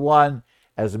 1041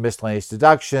 as a miscellaneous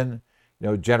deduction,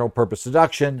 general purpose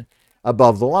deduction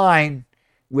above the line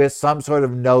with some sort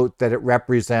of note that it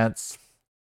represents,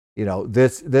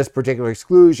 this particular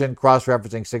exclusion,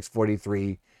 cross-referencing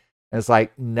 643. And it's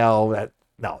like, no,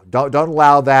 don't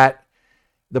allow that.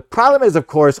 The problem is, of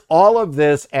course, all of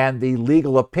this and the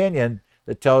legal opinion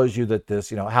that tells you that this,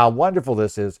 how wonderful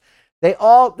this is, they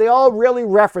all really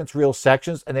reference real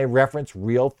sections and they reference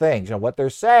real things. What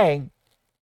they're saying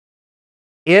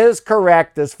is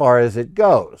correct as far as it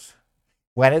goes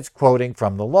when it's quoting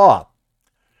from the law.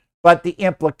 But the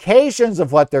implications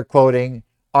of what they're quoting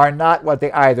are not what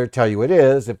they either tell you it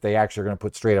is, if they actually are going to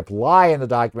put straight up lie in the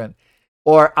document,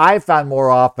 or I found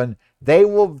more often they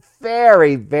will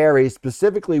very, very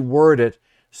specifically word it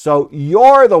so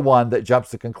you're the one that jumps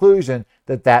to the conclusion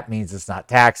that means it's not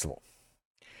taxable.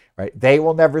 Right? They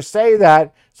will never say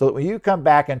that, so that when you come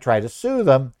back and try to sue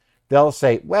them, they'll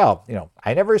say, well,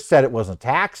 I never said it wasn't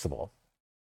taxable.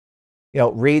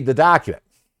 Read the document.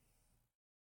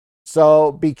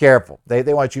 So be careful. They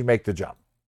want you to make the jump.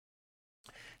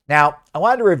 Now, I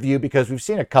wanted to review, because we've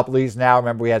seen a couple of these now.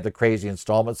 Remember, we had the crazy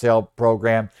installment sale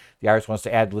program. The IRS wants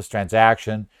to add to this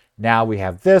transaction. Now we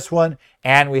have this one,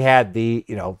 and we had the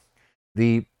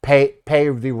pay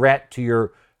the rent to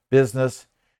your business.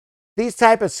 These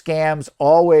type of scams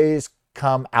always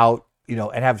come out,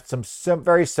 and have some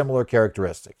very similar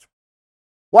characteristics.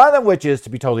 One of them, which is, to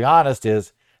be totally honest,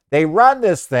 is they run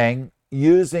this thing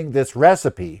using this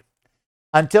recipe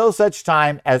until such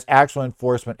time as actual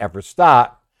enforcement efforts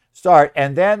start,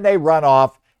 and then they run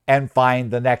off and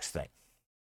find the next thing.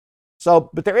 So,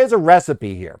 but there is a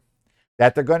recipe here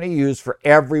that they're going to use for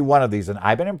every one of these. And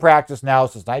I've been in practice now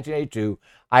since 1982.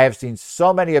 I have seen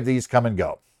so many of these come and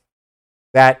go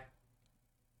that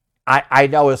I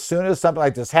know as soon as something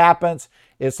like this happens,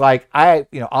 it's like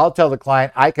I'll tell the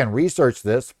client I can research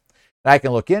this and I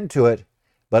can look into it,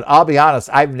 but I'll be honest,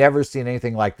 I've never seen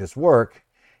anything like this work.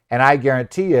 And I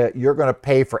guarantee you're going to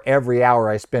pay for every hour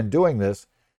I spend doing this.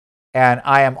 And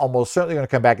I am almost certainly going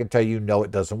to come back and tell you, no,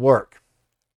 it doesn't work.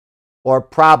 Or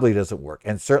probably doesn't work.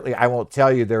 And certainly I won't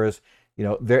tell you there is,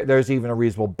 there's even a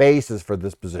reasonable basis for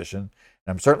this position. And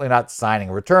I'm certainly not signing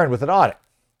a return with an audit.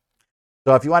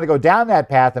 So if you want to go down that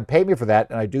path and pay me for that,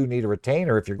 and I do need a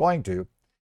retainer if you're going to,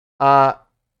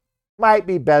 might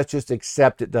be best just to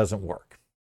accept it doesn't work.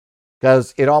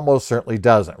 Because it almost certainly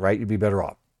doesn't, right? You'd be better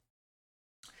off.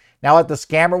 Now, what the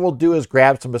scammer will do is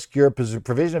grab some obscure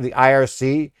provision of the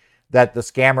IRC that the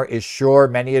scammer is sure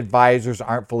many advisors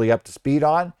aren't fully up to speed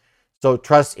on. So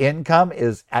trust income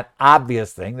is an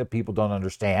obvious thing that people don't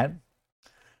understand,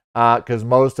 because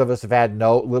most of us have had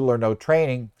little or no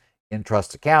training in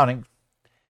trust accounting,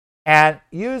 and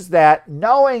use that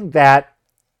knowing that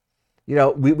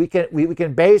we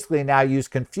can basically now use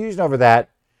confusion over that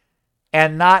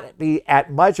and not be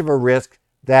at much of a risk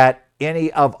that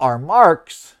any of our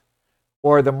marks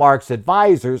or the mark's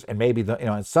advisors, and maybe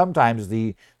and sometimes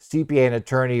the CPA and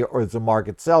attorney or the mark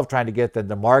itself trying to get them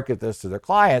to market this to their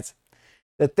clients,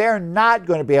 that they're not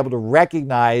going to be able to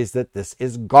recognize that this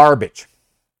is garbage,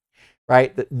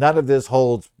 right? That none of this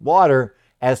holds water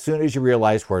as soon as you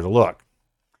realize where to look.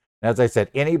 And as I said,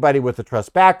 anybody with a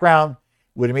trust background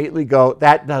would immediately go,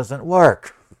 that doesn't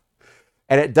work.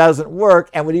 And it doesn't work,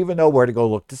 and would even know where to go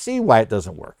look to see why it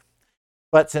doesn't work.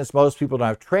 But since most people don't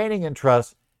have training in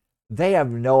trust, they have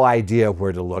no idea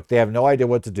where to look. They have no idea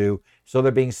what to do. So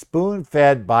they're being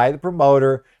spoon-fed by the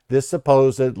promoter this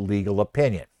supposed legal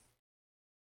opinion,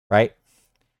 right?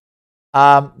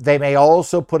 They may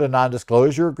also put a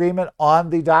non-disclosure agreement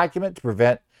on the document to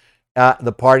prevent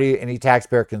the party any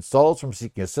taxpayer consults from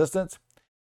seeking assistance.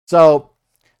 So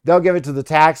they'll give it to the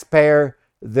taxpayer.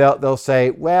 They'll say,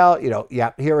 well,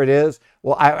 yeah, here it is.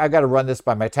 Well, I got to run this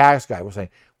by my tax guy. We're saying,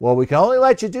 well, we can only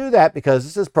let you do that because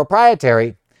this is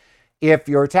proprietary if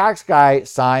your tax guy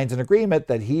signs an agreement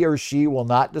that he or she will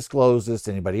not disclose this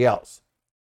to anybody else,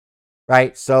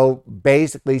 right? So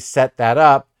basically set that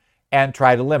up and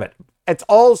try to limit. It's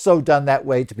also done that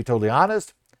way, to be totally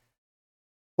honest.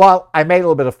 Well, I made a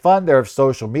little bit of fun there of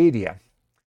social media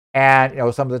and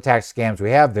some of the tax scams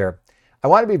we have there. I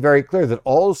want to be very clear that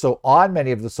also on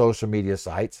many of the social media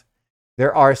sites,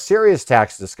 there are serious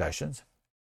tax discussions.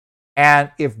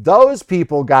 And if those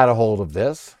people got a hold of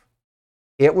this,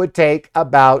 it would take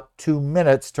about 2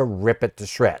 minutes to rip it to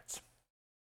shreds,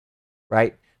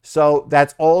 right? So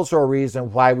that's also a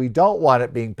reason why we don't want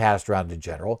it being passed around in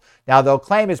general. Now, they'll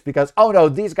claim it's because, oh no,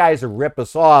 these guys will rip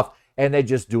us off and they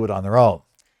just do it on their own.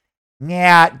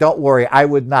 Yeah, don't worry. I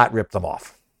would not rip them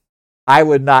off. I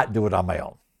would not do it on my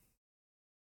own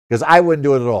because I wouldn't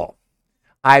do it at all.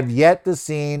 I've yet to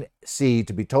see,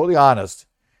 to be totally honest,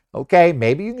 okay,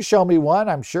 maybe you can show me one.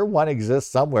 I'm sure one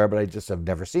exists somewhere, but I just have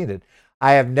never seen it.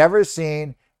 I have never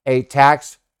seen a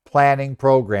tax planning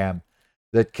program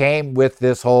that came with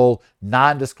this whole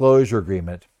non-disclosure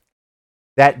agreement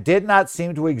that did not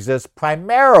seem to exist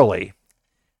primarily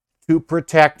to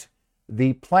protect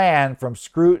the plan from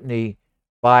scrutiny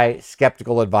by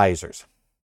skeptical advisors.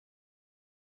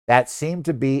 That seemed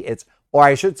to be its, or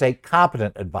I should say,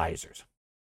 competent advisors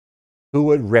who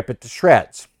would rip it to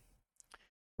shreds.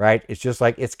 Right? It's just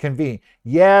like, it's convenient.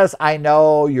 Yes, I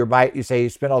know you say you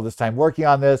spent all this time working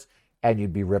on this and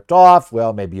you'd be ripped off.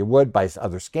 Well, maybe you would by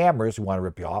other scammers who want to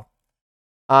rip you off.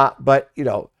 But,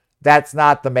 that's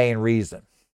not the main reason.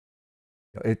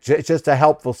 It's just a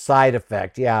helpful side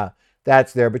effect. Yeah,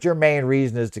 that's there. But your main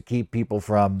reason is to keep people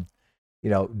from,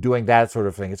 doing that sort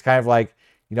of thing. It's kind of like,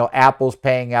 Apple's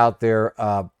paying out their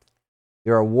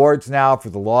awards now for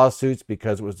the lawsuits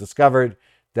because it was discovered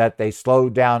that they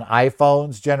slowed down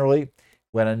iPhones generally.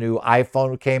 When a new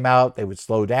iPhone came out, they would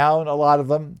slow down a lot of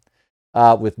them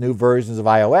with new versions of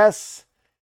iOS.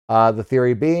 The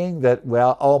theory being that,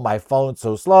 well, oh, my phone's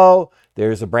so slow.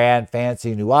 There's a brand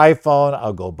fancy new iPhone.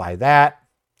 I'll go buy that.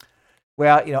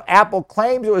 Well, Apple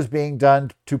claims it was being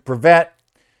done to prevent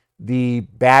the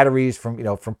batteries from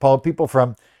people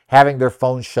from having their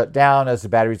phones shut down as the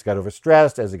batteries got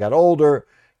overstressed, as they got older,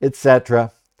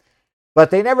 etc. But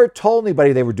they never told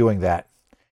anybody they were doing that.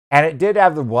 And it did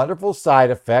have the wonderful side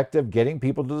effect of getting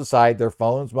people to decide their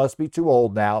phones must be too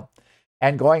old now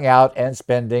and going out and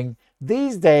spending,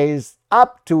 these days,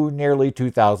 up to nearly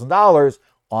 $2,000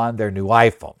 on their new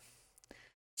iPhone.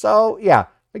 So, yeah,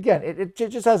 again, it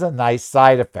just has a nice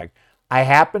side effect. I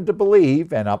happen to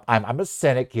believe, and I'm a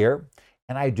cynic here,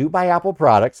 and I do buy Apple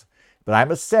products, but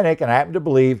I'm a cynic, and I happen to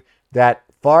believe that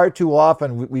far too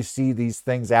often we see these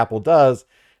things Apple does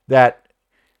that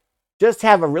just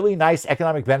have a really nice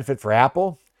economic benefit for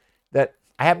Apple, that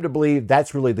I happen to believe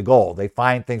that's really the goal. They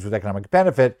find things with economic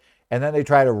benefit, and then they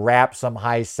try to wrap some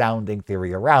high-sounding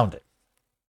theory around it.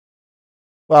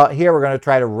 Well, here we're going to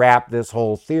try to wrap this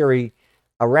whole theory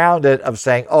around it of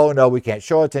saying, oh, no, we can't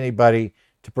show it to anybody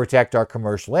to protect our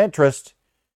commercial interest.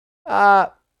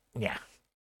 That's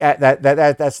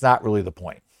not really the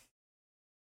point.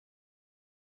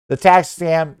 The tax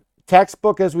scam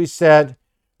textbook, as we said,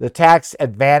 the tax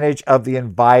advantage of the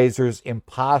advisor's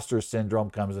imposter syndrome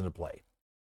comes into play.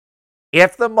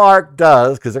 If the mark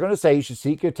does, because they're going to say you should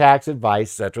seek your tax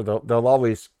advice, etc., they'll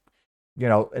always,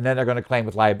 and then they're going to claim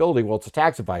with liability, well, it's a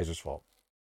tax advisor's fault.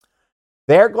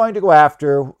 They're going to go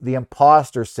after the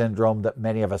imposter syndrome that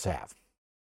many of us have.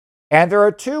 And there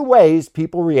are two ways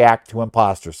people react to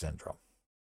imposter syndrome,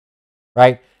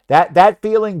 right? That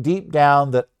feeling deep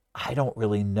down that I don't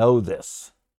really know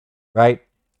this, right?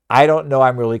 I don't know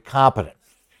I'm really competent.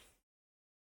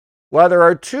 Well, there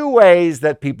are two ways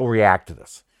that people react to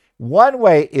this. One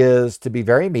way is to be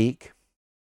very meek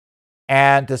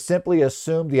and to simply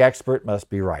assume the expert must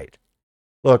be right.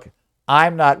 Look,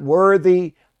 I'm not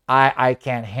worthy. I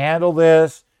can't handle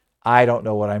this. I don't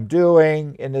know what I'm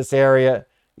doing in this area.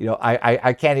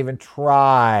 I can't even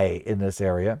try in this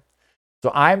area.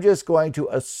 So I'm just going to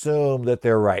assume that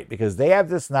they're right because they have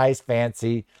this nice,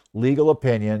 fancy legal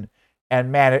opinion.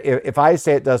 And man, if I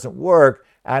say it doesn't work,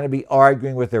 I'm going to be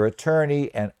arguing with their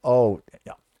attorney. And no.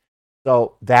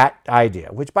 So that idea,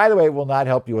 which by the way, will not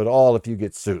help you at all if you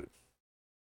get sued,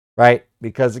 right?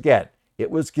 Because again,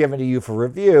 it was given to you for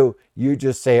review. You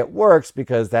just say it works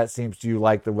because that seems to you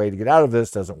like the way to get out of this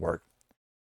doesn't work.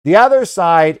 The other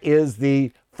side is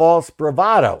the false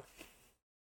bravado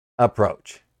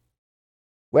approach.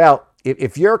 Well,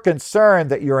 if you're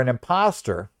concerned that you're an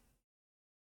imposter,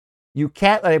 you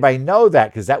can't let anybody know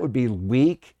that because that would be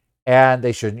weak and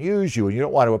they shouldn't use you and you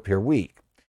don't want to appear weak.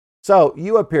 So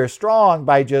you appear strong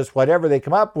by just whatever they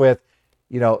come up with,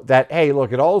 that, hey,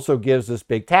 look, it also gives this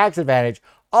big tax advantage.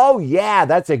 Oh, yeah,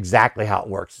 that's exactly how it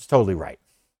works. It's totally right.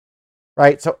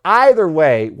 Right? So either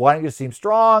way, wanting to seem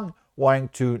strong, wanting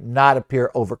to not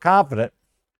appear overconfident,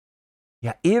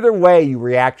 either way you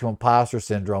react to imposter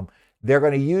syndrome, they're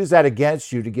going to use that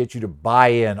against you to get you to buy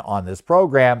in on this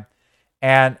program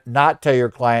and not tell your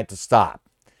client to stop.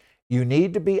 You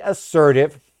need to be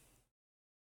assertive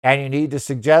and you need to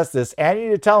suggest this and you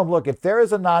need to tell them, look, if there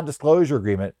is a non-disclosure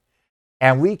agreement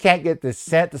and we can't get this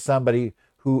sent to somebody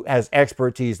who has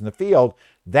expertise in the field,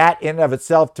 that in and of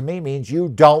itself to me means you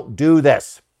don't do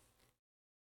this,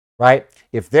 right?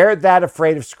 If they're that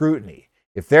afraid of scrutiny,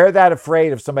 if they're that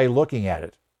afraid of somebody looking at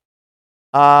it,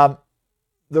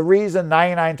 the reason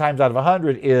 99 times out of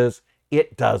 100 is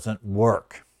it doesn't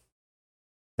work.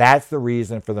 That's the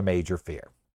reason for the major fear.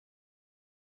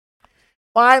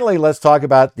 Finally, let's talk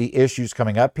about the issues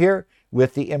coming up here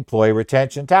with the Employee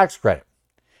Retention Tax Credit.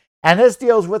 And this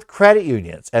deals with credit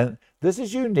unions. And this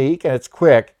is unique and it's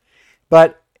quick,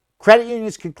 but credit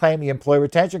unions can claim the Employee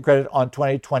Retention Credit on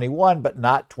 2021 but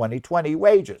not 2020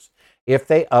 wages if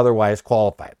they otherwise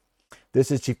qualify.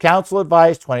 This is Chief Counsel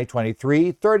Advice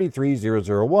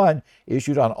 2023-33001,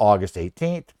 issued on August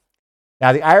 18th.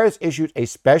 Now, the IRS issued a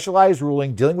specialized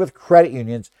ruling dealing with credit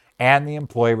unions and the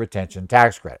Employee Retention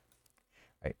Tax Credit.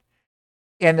 Right?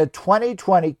 In the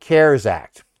 2020 CARES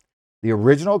Act, the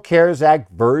original CARES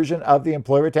Act version of the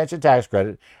Employee Retention Tax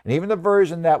Credit, and even the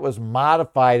version that was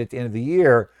modified at the end of the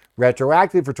year,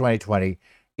 retroactively for 2020,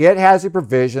 it has a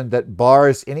provision that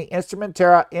bars any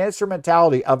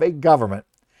instrumentality of a government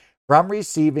from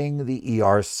receiving the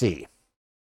ERC.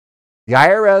 The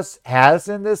IRS has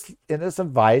in this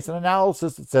advice and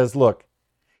analysis that says, look,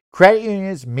 credit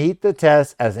unions meet the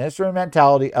test as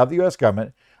instrumentality of the U.S.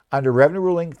 government under Revenue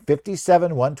Ruling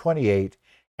 57-128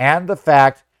 and the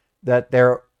fact that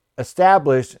they're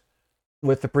established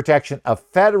with the protection of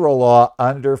federal law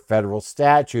under federal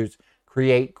statutes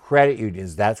create credit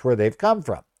unions. That's where they've come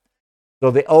from.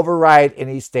 So they override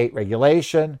any state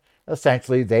regulation.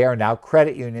 Essentially, they are now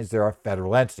credit unions. They're a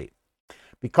federal entity.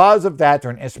 Because of that, they're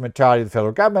an instrumentality of the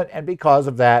federal government, and because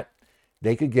of that,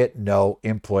 they could get no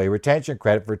employee retention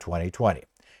credit for 2020.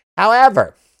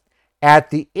 However, at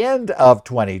the end of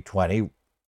 2020,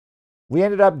 we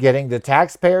ended up getting the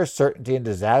Taxpayer Certainty and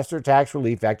Disaster Tax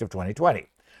Relief Act of 2020,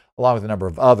 along with a number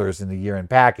of others in the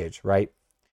year-end package, right?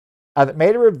 That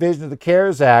made a revision of the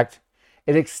CARES Act.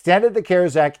 It extended the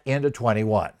CARES Act into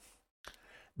 21.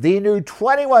 The new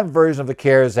 21 version of the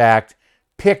CARES Act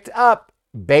picked up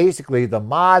basically the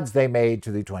mods they made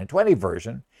to the 2020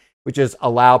 version, which is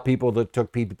allow people that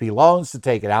took PPP loans to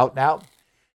take it out now,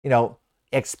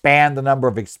 expand the number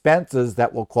of expenses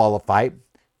that will qualify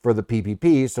for the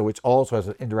PPP, so which also has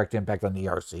an indirect impact on the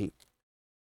ERC.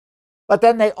 But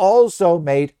then they also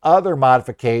made other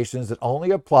modifications that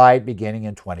only applied beginning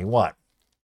in 21.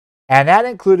 And that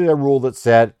included a rule that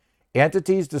said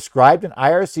entities described in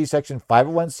IRC Section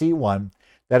 501c1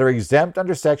 that are exempt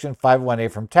under Section 501a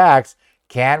from tax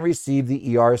can receive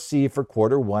the ERC for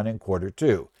quarter 1 and quarter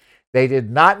 2. They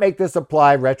did not make this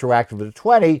apply retroactively to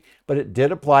 20, but it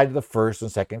did apply to the first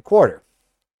and second quarter.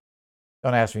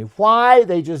 Don't ask me why,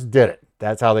 they just did it.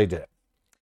 That's how they did it.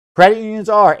 Credit unions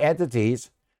are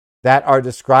entities that are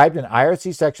described in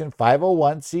IRC Section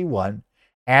 501c1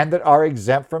 and that are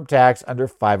exempt from tax under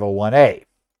 501a.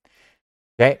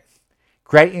 Okay?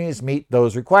 Credit unions meet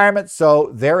those requirements,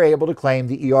 so they're able to claim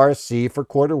the ERC for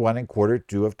quarter 1 and quarter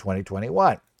 2 of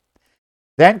 2021.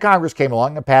 Then Congress came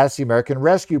along and passed the American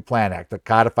Rescue Plan Act that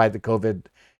codified the COVID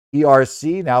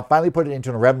ERC, now finally put it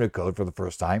into a revenue code for the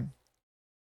first time,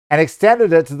 and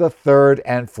extended it to the third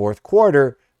and fourth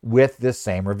quarter with this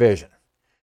same revision.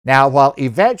 Now, while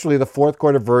eventually the fourth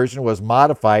quarter version was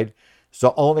modified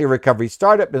so only a recovery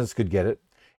startup business could get it,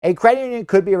 a credit union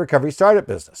could be a recovery startup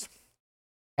business.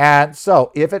 And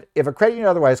so if a credit union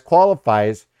otherwise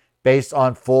qualifies based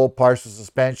on full, partial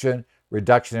suspension,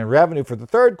 reduction in revenue for the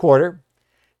third quarter,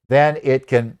 then it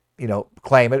can,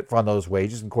 claim it from those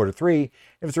wages in quarter 3.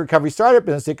 If it's a recovery startup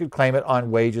business, it could claim it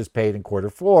on wages paid in quarter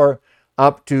 4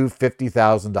 up to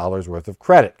 $50,000 worth of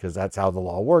credit, because that's how the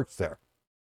law works there.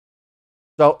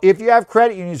 So if you have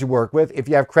credit unions you work with, if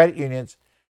you have credit unions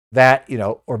that,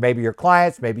 or maybe your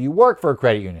clients, maybe you work for a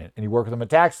credit union and you work with them in a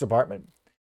tax department,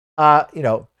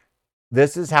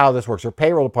 this is how this works. Or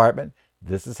payroll department,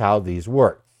 this is how these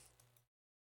work.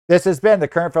 This has been the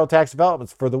Current Federal Tax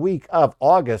Developments for the week of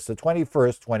August the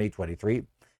 21st, 2023.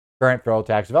 Current Federal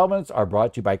Tax Developments are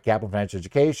brought to you by Capital Financial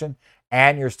Education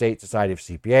and your state society of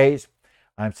CPAs.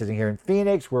 I'm sitting here in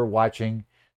Phoenix. We're watching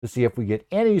to see if we get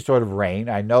any sort of rain.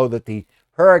 I know that the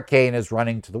hurricane is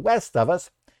running to the west of us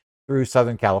through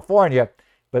Southern California.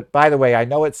 But by the way, I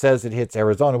know it says it hits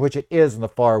Arizona, which it is in the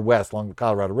far west along the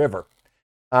Colorado River,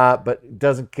 but it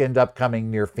doesn't end up coming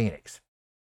near Phoenix.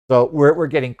 So we're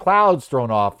getting clouds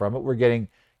thrown off from it. We're getting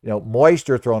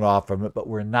moisture thrown off from it, but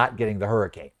we're not getting the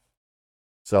hurricane.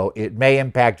 So it may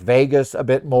impact Vegas a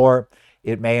bit more.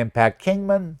 It may impact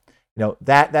Kingman.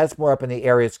 That's more up in the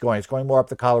area it's going. It's going more up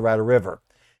the Colorado River,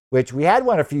 which we had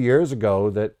one a few years ago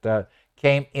that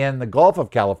came in the Gulf of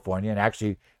California and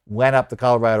actually went up the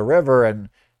Colorado River, and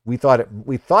we thought it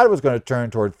was going to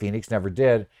turn toward Phoenix, never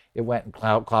did. It went and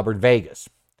clobbered Vegas.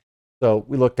 So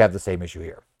we look to have the same issue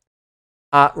here.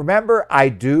 Remember,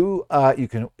 you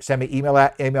can send me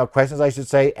email questions, I should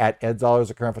say, at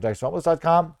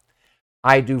edzollers@currentfederaltaxdevelopments.com.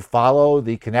 I do follow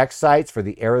the Connect sites for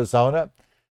the Arizona,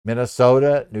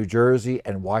 Minnesota, New Jersey,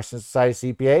 and Washington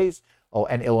Society CPAs.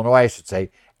 and Illinois, I should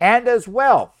say. And as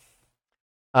well,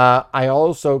 I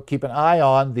also keep an eye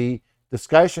on the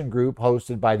discussion group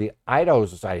hosted by the Idaho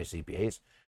Society of CPAs.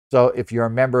 So if you're a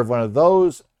member of one of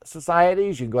those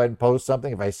societies, you can go ahead and post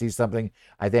something. If I see something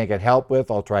I think I can help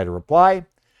with, I'll try to reply.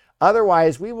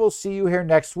 Otherwise, we will see you here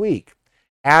next week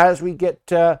as we get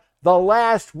to the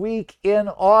last week in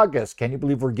August. Can you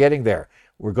believe we're getting there?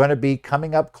 We're going to be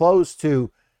coming up close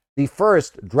to the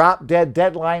first drop dead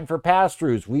deadline for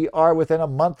pass-throughs. We are within a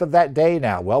month of that day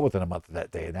now, well within a month of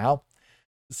that day now.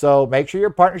 So make sure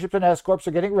your partnerships and S-Corps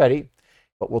are getting ready.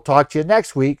 But we'll talk to you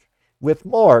next week with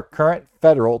more current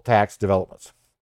federal tax developments.